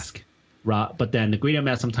mask. But then the gradient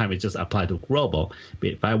mask sometimes is just applied to global. But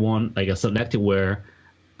if I want like a selected where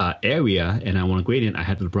area and I want a gradient, I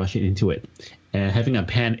have to brush it into it. And having a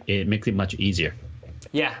pen, it makes it much easier.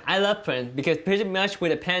 Yeah, I love print because pretty much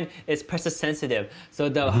with a pen, it's pressure sensitive. So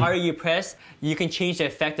the harder you press, you can change the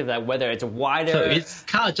effect of that, whether it's wider. So it's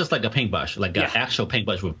kind of just like a paintbrush, like an actual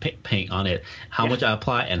paintbrush with paint on it. How much I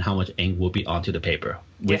apply and how much ink will be onto the paper,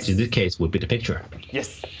 which in this case would be the picture.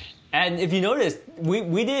 Yes. And if you notice,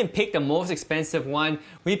 we didn't pick the most expensive one.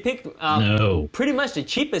 We picked pretty much the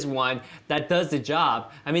cheapest one that does the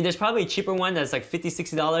job. I mean, there's probably a cheaper one that's like $50,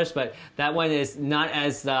 $60, but that one is not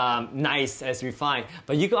as nice as refined.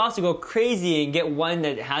 But you can also go crazy and get one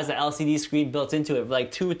that has an LCD screen built into it for like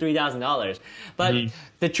 $2,000 or $3,000. But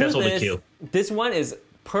the truth is, this one is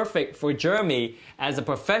perfect for Jeremy as a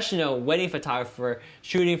professional wedding photographer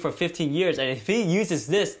shooting for 15 years. And if he uses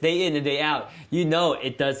this day in and day out, you know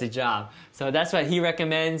it does the job. So that's what he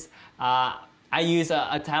recommends. I use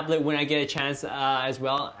a tablet when I get a chance as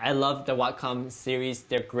well. I love the Wacom series.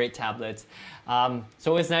 They're great tablets.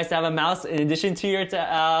 So it's nice to have a mouse in addition to your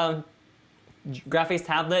graphics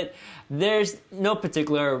tablet. There's no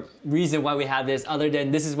particular reason why we have this other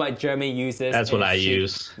than this is what Jeremy uses. That's what I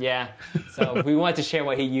use. Yeah, so we wanted to share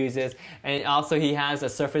what he uses. And also he has a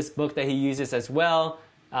Surface Book that he uses as well.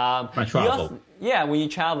 I travel. When you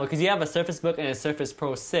travel, because you have a Surface Book and a Surface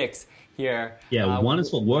Pro 6 here. Yeah, one is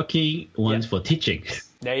for working, one is for teaching.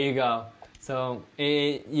 There you go. So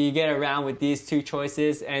you get around with these two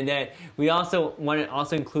choices, and then we also want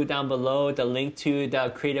to include down below the link to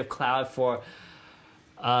the Creative Cloud for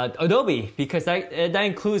Adobe, because that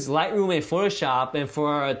includes Lightroom and Photoshop, and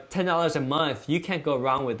for $10 a month, you can't go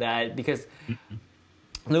wrong with that because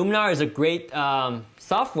Luminar is a great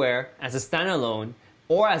software as a standalone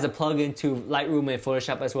or as a plugin to Lightroom and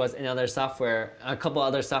Photoshop as well as another software, a couple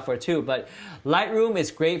other software too. But Lightroom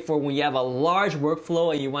is great for when you have a large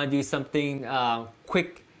workflow and you want to do something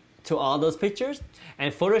quick to all those pictures.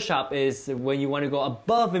 And Photoshop is when you want to go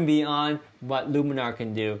above and beyond what Luminar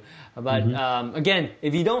can do. But again,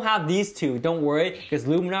 if you don't have these two, don't worry, because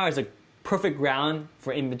Luminar is a perfect ground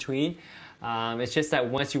for in between. It's just that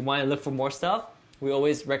once you want to look for more stuff, we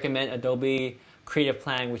always recommend Adobe Creative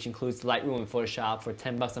Plan, which includes Lightroom and Photoshop for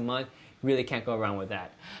 $10 a month. Really can't go wrong with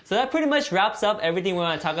that. So that pretty much wraps up everything we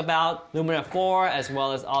want to talk about Luminar 4, as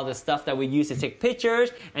well as all the stuff that we use to take pictures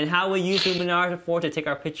and how we use Luminar 4 to take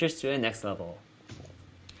our pictures to the next level.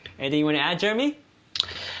 Anything you want to add, Jeremy?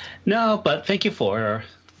 No, but thank you for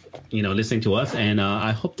listening to us, and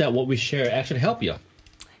I hope that what we share actually help you.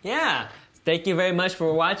 Yeah. Thank you very much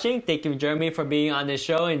for watching. Thank you, Jeremy, for being on this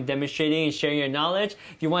show and demonstrating and sharing your knowledge.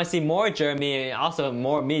 If you want to see more Jeremy and also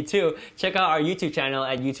more me too, check out our YouTube channel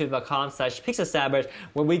at youtube.com/pixelstabbers,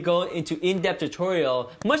 where we go into in-depth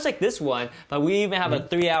tutorial, much like this one, but we even have a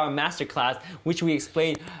 3-hour masterclass, which we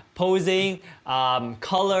explain posing,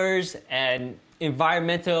 colors, and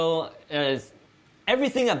environmental,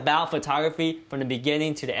 everything about photography from the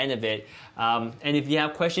beginning to the end of it. And if you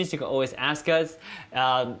have questions, you can always ask us.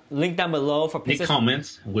 Link down below for Leave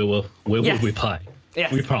comments. We will reply.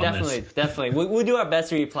 Yes, we promise. Definitely. We'll do our best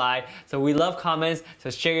to reply. So we love comments. So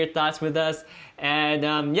share your thoughts with us. And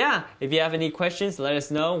if you have any questions, let us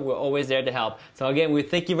know. We're always there to help. So again, we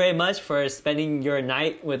thank you very much for spending your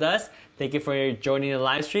night with us. Thank you for joining the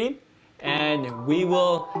live stream. And we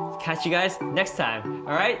will catch you guys next time.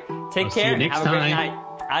 All right? Take care. Have a great night.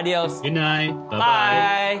 Adios. Good night.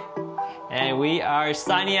 Bye. And we are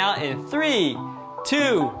signing out in 3,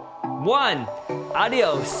 2, 1.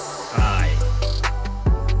 Adios. Bye.